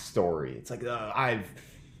backstory. It's like, I've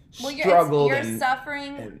struggled. You're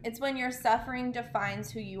suffering. It's when your suffering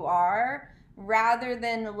defines who you are rather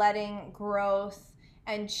than letting growth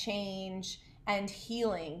and change and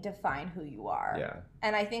healing define who you are. Yeah.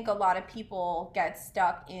 And I think a lot of people get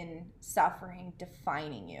stuck in suffering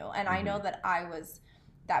defining you. And I know that I was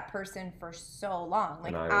that person for so long.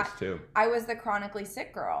 Like, and I was too. I was the chronically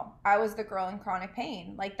sick girl. I was the girl in chronic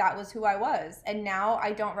pain. Like, that was who I was. And now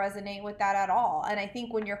I don't resonate with that at all. And I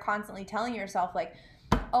think when you're constantly telling yourself like,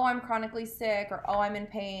 oh, I'm chronically sick, or oh, I'm in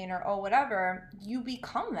pain, or oh, whatever, you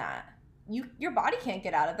become that. Your body can't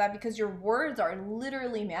get out of that because your words are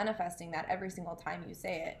literally manifesting that every single time you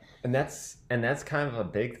say it. And that's kind of a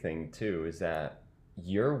big thing too, is that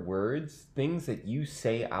your words, things that you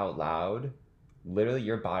say out loud, literally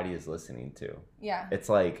your body is listening to. Yeah. It's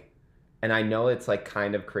like, and I know it's like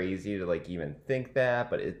kind of crazy to like even think that,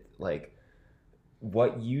 but it's like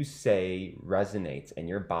what you say resonates and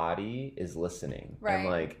your body is listening. Right. And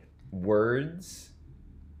like words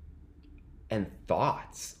and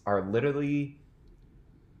thoughts are literally,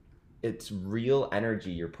 it's real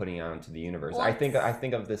energy you're putting out into the universe. I think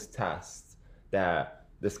of this test that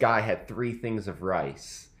this guy had 3 things of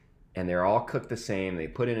rice and they're all cooked the same. They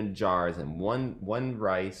put it in jars, and one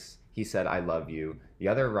rice, he said, I love you. The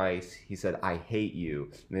other rice, he said, I hate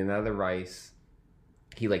you. And then the other rice,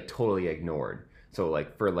 he like totally ignored. So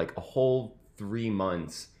like for like a whole 3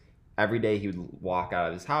 months, every day he would walk out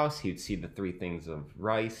of his house, he would see the 3 things of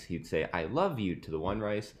rice, he'd say, I love you to the one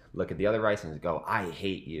rice, look at the other rice and go, I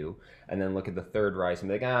hate you, and then look at the third rice and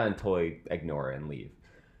be like, and totally ignore it and leave.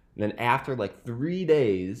 And then after like 3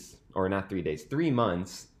 days, or not 3 days, 3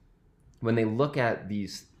 months, when they look at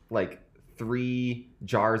these like 3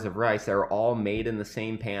 jars of rice that are all made in the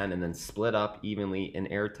same pan and then split up evenly in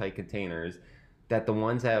airtight containers, that the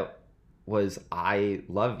ones that was I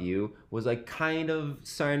love you was like kind of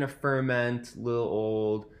starting to ferment, a little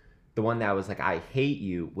old. The one that was like I hate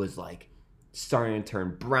you was like starting to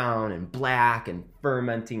turn brown and black and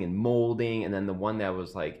fermenting and molding. And then the one that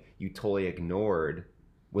was like you totally ignored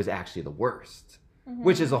was actually the worst. Mm-hmm.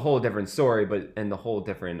 Which is a whole different story, and the whole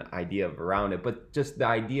different idea around it. But just the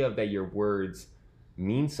idea of that your words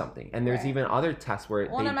mean something. And there's even other tests where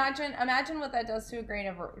and imagine what that does to a grain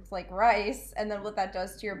of like rice, and then what that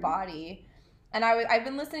does to your body. And I've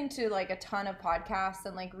been listening to like a ton of podcasts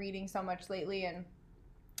and like reading so much lately, and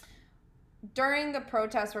during the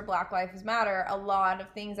protests for Black Lives Matter, a lot of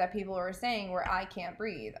things that people were saying were I can't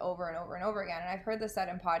breathe over and over and over again. And I've heard this said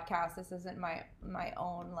in podcasts. This isn't my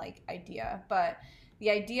own like idea, but the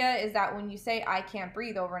idea is that when you say I can't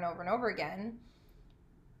breathe over and over and over again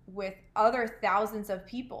with other thousands of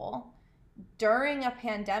people during a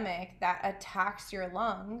pandemic that attacks your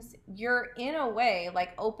lungs, you're in a way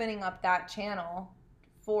like opening up that channel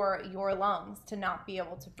for your lungs to not be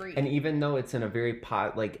able to breathe. And even though it's in a very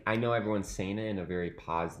like I know everyone's saying it in a very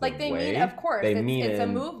positive like they way. mean, of course, it's a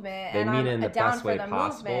movement, and I'm down for the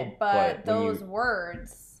movement. But those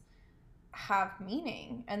words have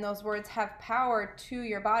meaning, and those words have power to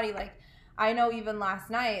your body. Like I know, even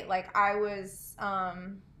last night, like I was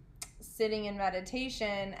sitting in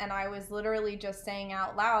meditation, and I was literally just saying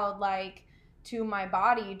out loud, like, to my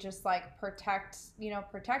body, just like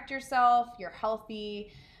protect yourself, you're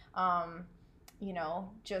healthy,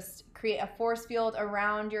 just create a force field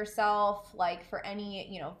around yourself, like for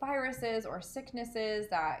any, viruses or sicknesses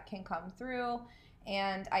that can come through.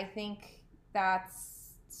 And I think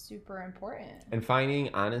that's super important. And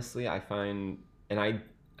finding, honestly, I find, and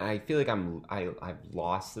I feel like I've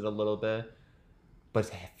lost it a little bit, but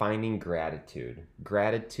finding gratitude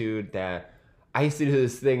that I used to do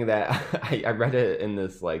this thing that I read it in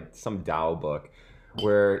this like some Tao book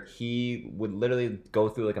where he would literally go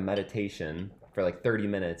through like a meditation for like 30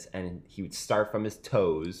 minutes, and he would start from his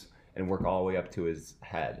toes and work all the way up to his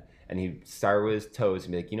head. And he'd start with his toes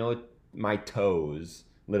and be like, what, my toes,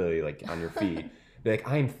 literally like on your feet. Be like,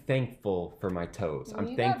 I'm thankful for my toes.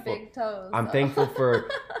 I'm thankful. Got big toes, I'm thankful for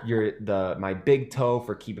my big toe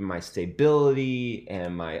for keeping my stability,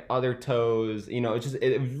 and my other toes.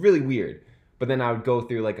 It was really weird. But then I would go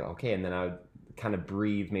through like, okay, and then I would kind of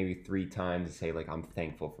breathe maybe 3 times and say like, I'm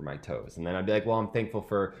thankful for my toes. And then I'd be like, well, I'm thankful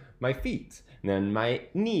for my feet, and then my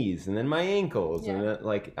knees, and then my ankles. Yeah. And then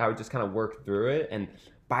like I would just kind of work through it. And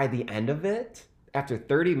by the end of it, after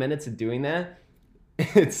 30 minutes of doing that,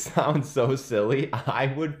 it sounds so silly,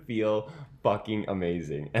 I would feel fucking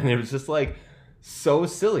amazing. And it was just like so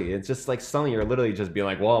silly. It's just like suddenly you're literally just being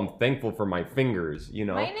like, well, I'm thankful for my fingers,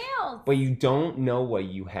 my nails. But you don't know what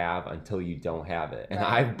you have until you don't have it. And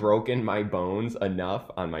right. I've broken my bones enough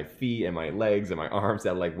on my feet and my legs and my arms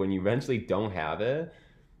that like when you eventually don't have it,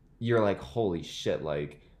 you're like, holy shit,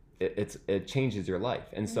 like it changes your life.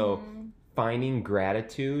 And so finding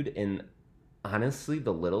gratitude in honestly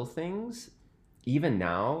the little things, even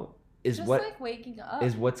now, is just what like waking up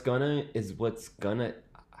is what's gonna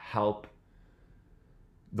help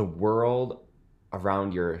the world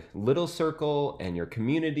around your little circle and your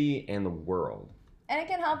community and the world. And it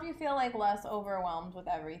can help you feel like less overwhelmed with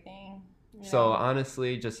everything. So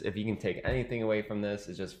honestly, just if you can take anything away from this,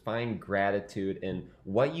 is just find gratitude in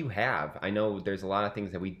what you have. I know there's a lot of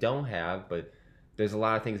things that we don't have, but there's a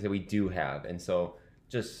lot of things that we do have. And so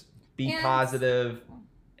just be positive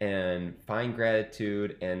and find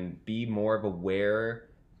gratitude and be more of aware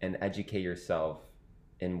and educate yourself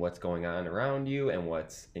in what's going on around you and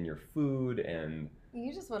what's in your food. And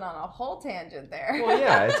you just went on a whole tangent there. Well,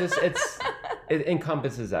 yeah, it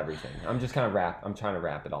encompasses everything. I'm trying to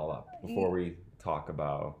wrap it all up before we talk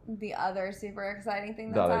about the other super exciting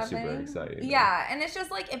thing that's happening. Super exciting. Yeah, and it's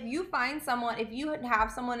just like if you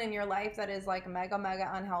have someone in your life that is like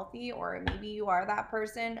mega unhealthy, or maybe you are that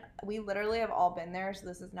person. We literally have all been there, so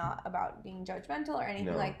this is not about being judgmental or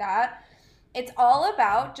anything like that. It's all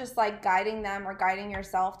about just like guiding them or guiding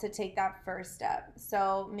yourself to take that first step.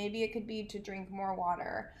 So maybe it could be to drink more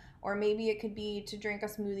water, or maybe it could be to drink a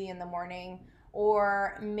smoothie in the morning,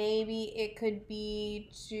 or maybe it could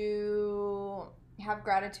be to have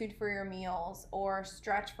gratitude for your meals, or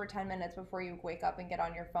stretch for 10 minutes before you wake up and get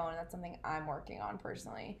on your phone. That's something I'm working on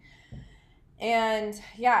personally. And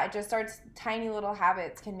yeah, it just starts, tiny little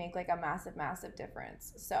habits can make like a massive, massive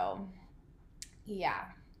difference. So yeah,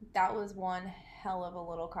 that was one hell of a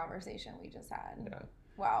little conversation we just had. Yeah.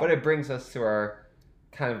 Wow. But it brings us to our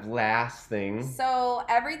kind of last thing. So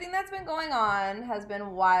everything that's been going on has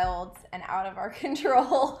been wild and out of our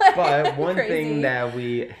control. But one Crazy. thing that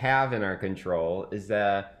we have in our control is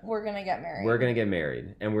that we're gonna get married. We're gonna get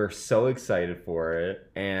married, and we're so excited for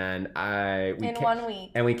it. And in 1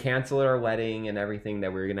 week. And we canceled our wedding and everything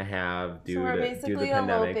that we were gonna have due to the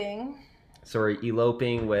pandemic. Eloping. So we're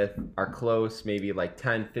eloping with our close, maybe like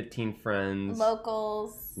 10, 15 friends.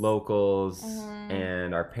 Locals,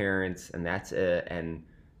 and our parents, and that's it. And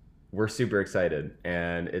we're super excited.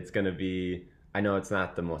 And it's going to be, I know it's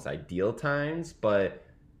not the most ideal times, but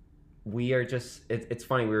we are just, it's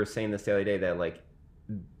funny. We were saying this the other day that like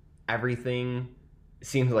everything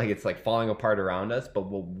seems like it's like falling apart around us, but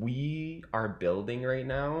what we are building right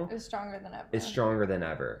now is stronger than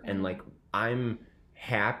ever. And like, I'm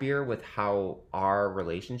happier with how our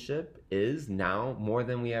relationship is now more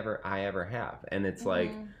than I ever have. And it's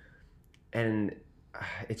like, and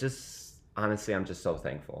it just, honestly, I'm just so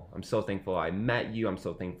thankful. I'm so thankful I met you. I'm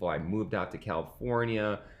so thankful I moved out to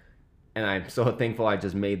California. And I'm so thankful I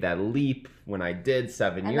just made that leap when I did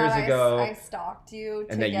 7 years ago. I stalked you.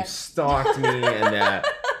 And that you stalked me. And that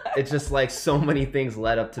it's just like so many things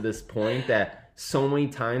led up to this point that so many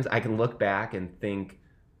times I can look back and think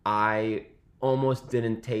I almost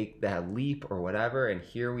didn't take that leap or whatever. And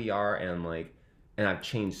here we are. And like, and I've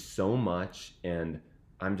changed so much. And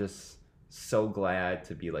I'm just so glad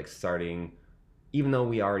to be like starting, even though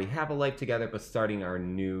we already have a life together, but starting our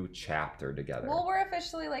new chapter together. Well, we're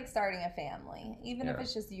officially like starting a family, even if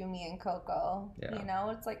it's just you, me, and Coco. Yeah. You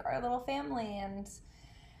know, it's like our little family. And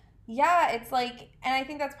yeah, it's like, and I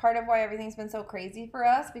think that's part of why everything's been so crazy for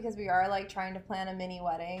us, because we are like trying to plan a mini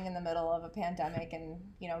wedding in the middle of a pandemic, and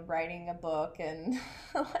you know, writing a book and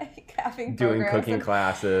like having doing cooking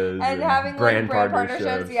classes and having brand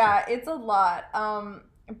partnerships. Yeah, it's a lot.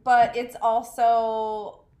 But it's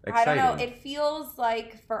also exciting. I don't know, it feels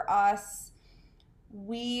like for us,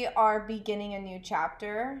 we are beginning a new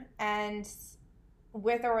chapter, and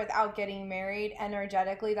with or without getting married,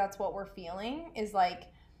 energetically, that's what we're feeling, is like,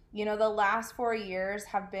 you know, the last 4 years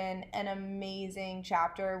have been an amazing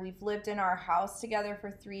chapter. We've lived in our house together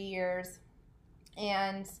for 3 years,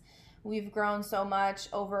 and we've grown so much,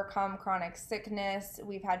 overcome chronic sickness.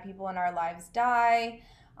 We've had people in our lives die.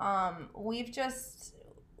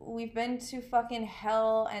 We've been to fucking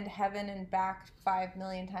hell and heaven and back 5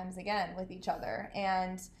 million times again with each other.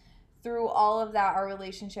 And through all of that, our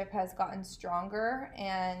relationship has gotten stronger,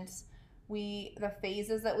 and the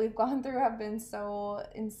phases that we've gone through have been so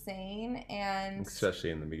insane. And especially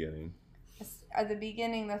in the beginning. At the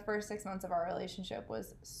beginning, the first 6 months of our relationship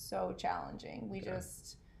was so challenging. We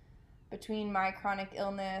just, between my chronic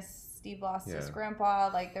illness, Steve lost his grandpa,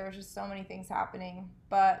 like there was just so many things happening.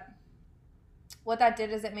 But what that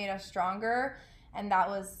did is it made us stronger, and that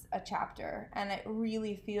was a chapter. And it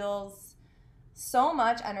really feels so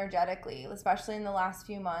much energetically, especially in the last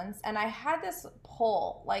few months. And I had this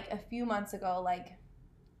poll like a few months ago, like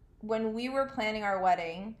when we were planning our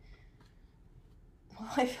wedding. Well,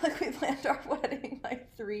 I feel like we planned our wedding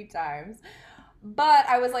like 3 times. But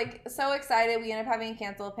I was like so excited. We ended up having to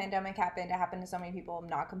cancel. A pandemic happened. It happened to so many people. I'm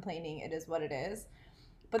not complaining. It is what it is.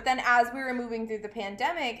 But then as we were moving through the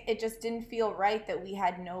pandemic, it just didn't feel right that we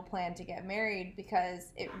had no plan to get married,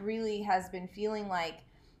 because it really has been feeling like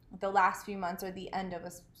the last few months are the end of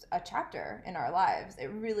a chapter in our lives. It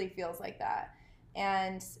really feels like that.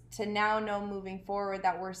 And to now know moving forward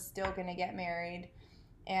that we're still going to get married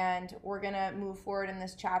and we're going to move forward in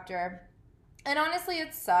this chapter. And honestly,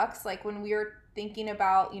 it sucks. Like when we were thinking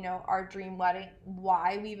about, you know, our dream wedding,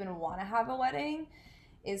 why we even want to have a wedding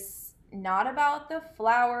is not about the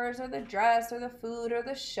flowers or the dress or the food or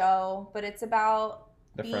the show, but it's about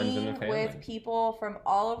the being with people from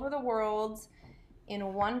all over the world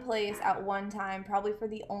in one place at one time, probably for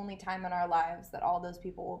the only time in our lives that all those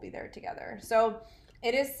people will be there together. So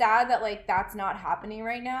it is sad that like that's not happening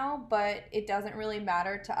right now, but it doesn't really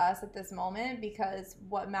matter to us at this moment, because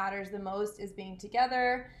what matters the most is being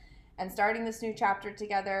together and starting this new chapter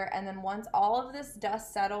together. And then once all of this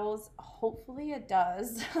dust settles, hopefully it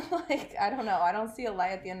does. Like, I don't know. I don't see a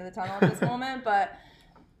light at the end of the tunnel at this moment, but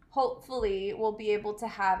hopefully we'll be able to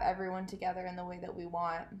have everyone together in the way that we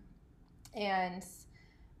want. And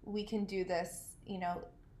we can do this, you know,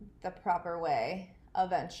 the proper way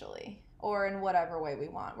eventually, or in whatever way we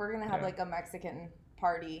want. We're going to have like a Mexican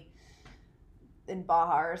party in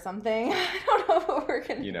Baja or something. I don't know what we're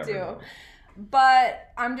going You to never do. know. But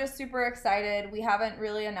I'm just super excited. We haven't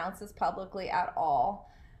really announced this publicly at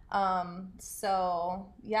all. So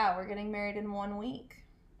yeah, we're getting married in 1 week,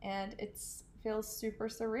 and it's feels super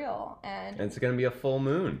surreal. And And it's gonna be a full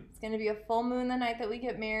moon. it's gonna be a full moon the night that we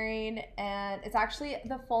get married, and it's actually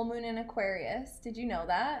the full moon in Aquarius. Did you know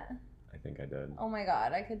that? I think I did. Oh my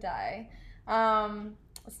god, I could die.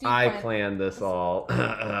 Steve I planned this all.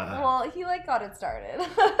 Well, he like got it started.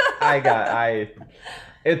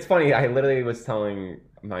 It's funny. I literally was telling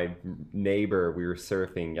my neighbor we were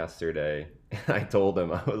surfing yesterday, and I told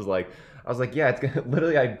him I was like, yeah, it's gonna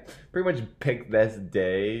literally. I pretty much picked this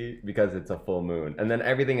day because it's a full moon, and then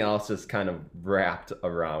everything else just kind of wrapped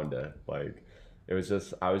around it. Like, it was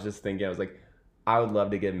just. I was just thinking. I was like, I would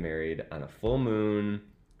love to get married on a full moon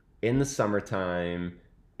in the summertime,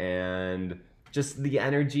 and just the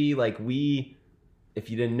energy. Like, if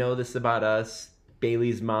you didn't know this about us,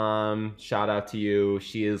 Bailey's mom, shout out to you.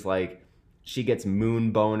 She is like, she gets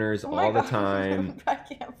moon boners all the time. I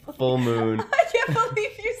can't believe, full moon. I can't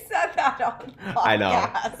believe you said that on the podcast. I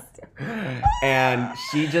know. And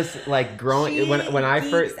she just like growing when I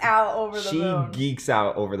first out over the she moon. geeks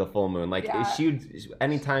out over the full moon. Like, Yeah.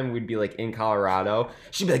 anytime we'd be like in Colorado,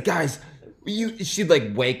 she'd be like, guys, she'd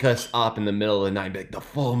like wake us up in the middle of the night and be like, the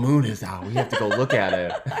full moon is out. We have to go look at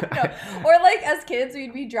it. I know. Or like as kids,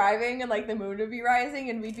 we'd be driving and like the moon would be rising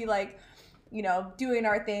and we'd be like, you know, doing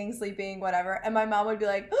our thing, sleeping, whatever. And my mom would be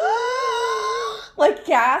like, like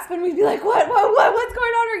gasp, and we'd be like, what's going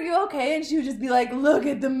on? Are you okay? And she would just be like, look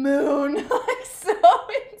at the moon. Like, so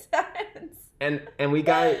intense.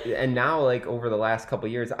 And now, like, over the last couple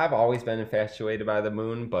of years, I've always been infatuated by the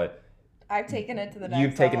moon, but I've taken it to the next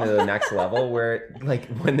you've taken it to the next level where, like,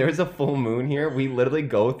 when there's a full moon here, we literally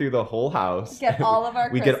go through the whole house. Get all of our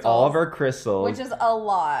we crystals. get all of our crystals. Which is a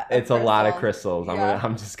lot. It's a lot of crystals. Yeah.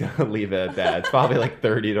 I'm just gonna leave it at that. It's probably like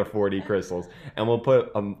 30 to 40 crystals, and we'll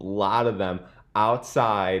put a lot of them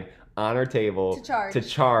outside on our table To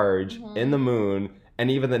charge Mm-hmm. in the moon. And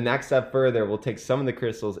even the next step further, we'll take some of the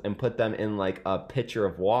crystals and put them in like a pitcher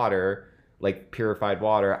of water, like purified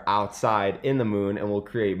water, outside in the moon, and we'll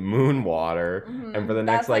create moon water. Mm-hmm. And for the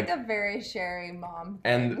next That's like a very Sherry mom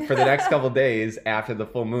thing. And for the next couple of days after the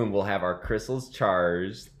full moon, we'll have our crystals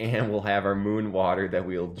charged and we'll have our moon water that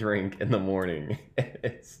we'll drink in the morning.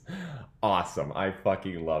 It's awesome. I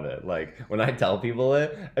fucking love it. Like, when I tell people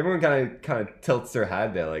it, everyone kind of tilts their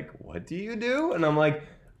head. They're like, "What do you do?" And I'm like,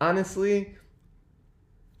 honestly,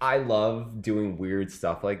 I love doing weird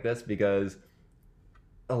stuff like this because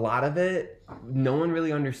a lot of it, no one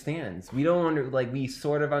really understands. We don't we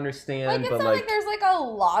sort of understand, like, it's but not like there's like a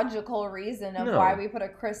logical reason of No. why we put a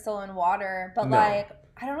crystal in water, but No. like,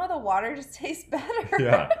 I don't know, the water just tastes better.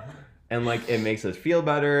 Yeah. And like, it makes us feel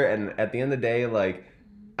better, and at the end of the day, like,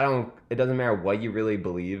 it doesn't matter what you really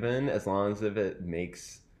believe in, as long as if it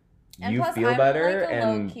makes And you plus, feel I'm better like a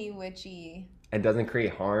and low-key witchy. it doesn't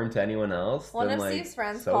create harm to anyone else. One then, of like, Steve's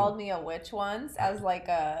friends so- called me a witch once as like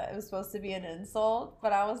it was supposed to be an insult,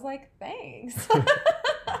 but I was like, thanks.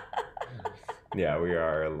 Yeah, you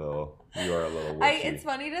are a little witchy. It's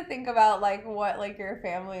funny to think about like what like your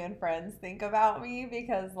family and friends think about me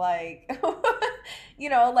because like you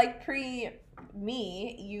know, like pre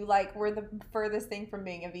me, you like were the furthest thing from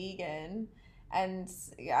being a vegan, and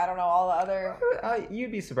I don't know, all the other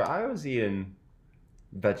You'd be surprised. I was eating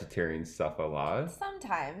vegetarian stuff a lot.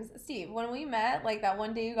 sometimes. Steve, when we met, like that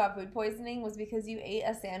one day you got food poisoning was because you ate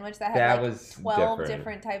a sandwich that had That like was 12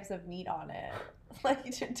 different types of meat on it.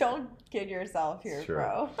 Like, don't kid yourself here, Sure.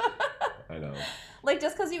 bro. I know. Like,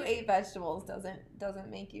 just because you ate vegetables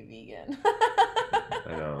doesn't make you vegan. I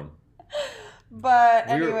know. But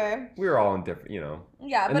We were- anyway, We were all in different,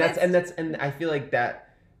 yeah. and But I feel like that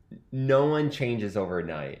no one changes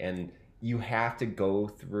overnight, and you have to go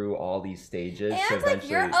through all these stages to and like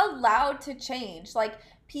eventually. you're allowed to change. Like,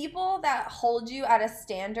 people that hold you at a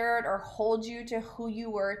standard or hold you to who you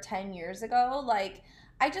were 10 years ago, like,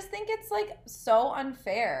 I just think it's like so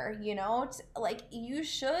unfair, you know? Like, you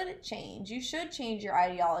should change. You should change your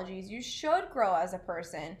ideologies. You should grow as a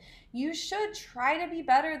person. You should try to be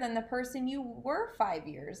better than the person you were 5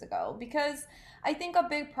 years ago. Because I think a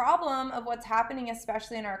big problem of what's happening,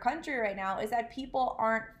 especially in our country right now, is that people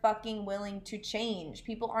aren't fucking willing to change.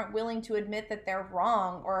 People aren't willing to admit that they're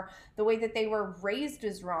wrong or the way that they were raised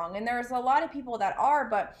is wrong. And there's a lot of people that are,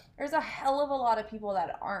 but there's a hell of a lot of people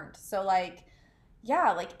that aren't. So, like,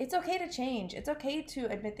 yeah, like, it's okay to change. It's okay to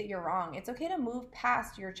admit that you're wrong. It's okay to move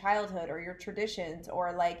past your childhood or your traditions.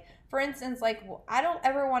 Or, like, for instance, like, I don't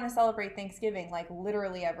ever want to celebrate Thanksgiving, like,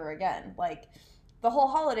 literally ever again. Like, the whole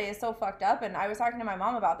holiday is so fucked up. And I was talking to my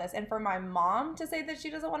mom about this. And for my mom to say that she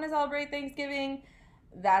doesn't want to celebrate Thanksgiving,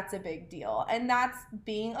 that's a big deal. And that's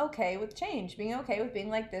being okay with change, being okay with being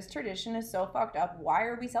like, this tradition is so fucked up. Why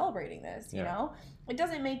are we celebrating this? You know, it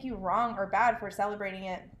doesn't make you wrong or bad for celebrating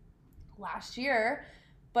it last year,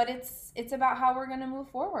 but it's about how we're going to move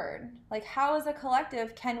forward. Like, how as a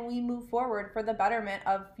collective can we move forward for the betterment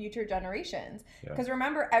of future generations? Because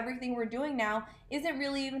remember, everything we're doing now isn't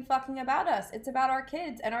really even fucking about us. It's about our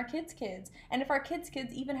kids and our kids' kids. And if our kids'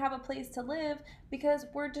 kids even have a place to live, because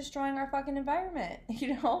we're destroying our fucking environment,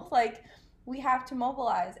 you know? Like, we have to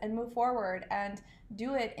mobilize and move forward and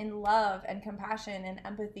do it in love and compassion and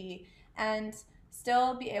empathy, and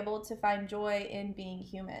still be able to find joy in being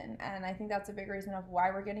human. And I think that's a big reason of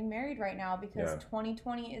why we're getting married right now, because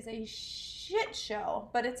 2020 is a shit show.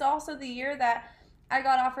 But it's also the year that I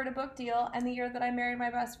got offered a book deal and the year that I married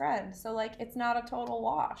my best friend. So, like, it's not a total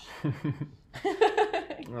wash.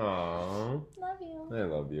 Aww. Love you. I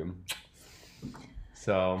love you.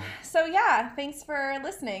 So yeah, thanks for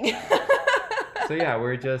listening. So yeah,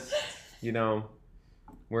 we're just, you know,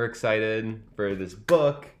 we're excited for this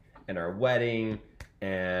book and our wedding,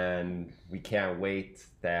 and we can't wait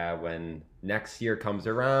that when next year comes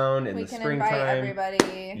around in the springtime, everybody.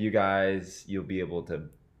 You'll be able to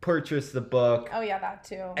purchase the book. Oh yeah, that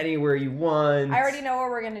too. Anywhere you want. I already know where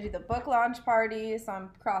we're gonna do the book launch party, so I'm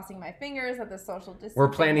crossing my fingers that the social distance. We're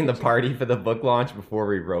planning the party for the book launch before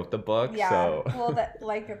we wrote the book. Yeah. So. Well,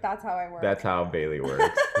 that's how I work. That's how Bailey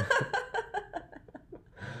works.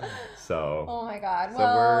 So. Oh my God.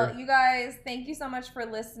 Well, you guys, thank you so much for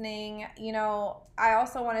listening. You know, I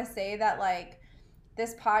also want to say that, like,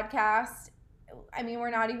 this podcast, I mean,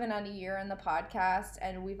 we're not even on a year in the podcast,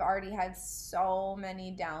 and we've already had so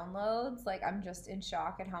many downloads. Like, I'm just in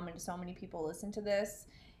shock at how so many people listen to this.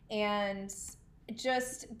 And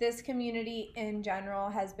just this community in general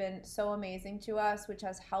has been so amazing to us, which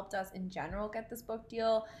has helped us in general get this book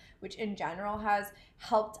deal, which in general has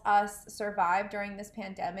helped us survive during this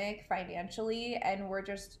pandemic financially. And we're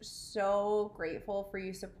just so grateful for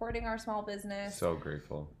you supporting our small business. So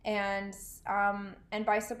grateful. And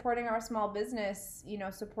by supporting our small business, you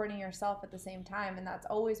know, supporting yourself at the same time. And that's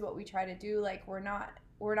always what we try to do. Like, we're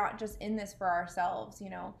not just in this for ourselves, you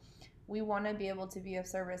know. We want to be able to be of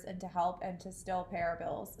service and to help and to still pay our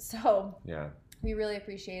bills. So yeah, we really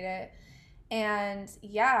appreciate it. And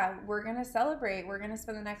yeah, we're going to celebrate. We're going to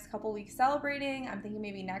spend the next couple weeks celebrating. I'm thinking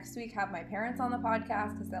maybe next week have my parents on the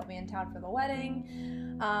podcast because they'll be in town for the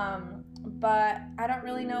wedding. But I don't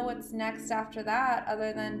really know what's next after that,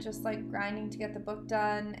 other than just like grinding to get the book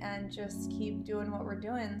done and just keep doing what we're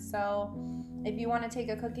doing. So if you want to take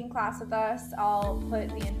a cooking class with us, I'll put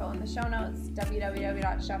the info in the show notes,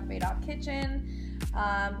 www.chefbay.kitchen.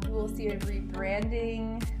 We will see a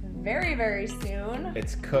rebranding very, very soon.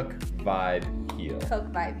 It's Cook Vibe Heal.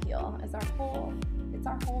 Cook Vibe Heal is our whole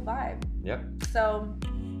vibe. Yep. So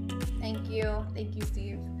thank you,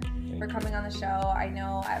 Steve, for coming on the show. I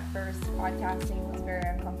know at first podcasting was very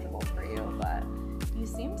uncomfortable for you, but you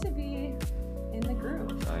seem to be in the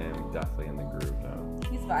groove. I am definitely in the groove now.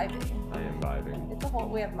 He's vibing. I am vibing. It's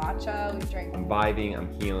we have matcha, we drank. I'm vibing,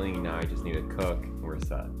 I'm healing, now I just need to cook, we're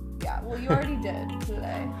set. Yeah, well, you already did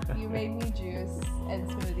today. You made me juice and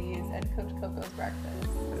smoothies and cooked Coco's breakfast.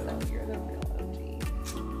 So you're the real OG.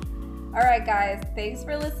 All right, guys. Thanks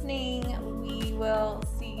for listening. We will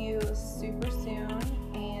see you super soon.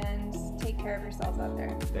 And take care of yourselves out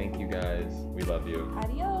there. Thank you, guys. We love you.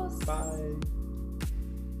 Adios. Bye.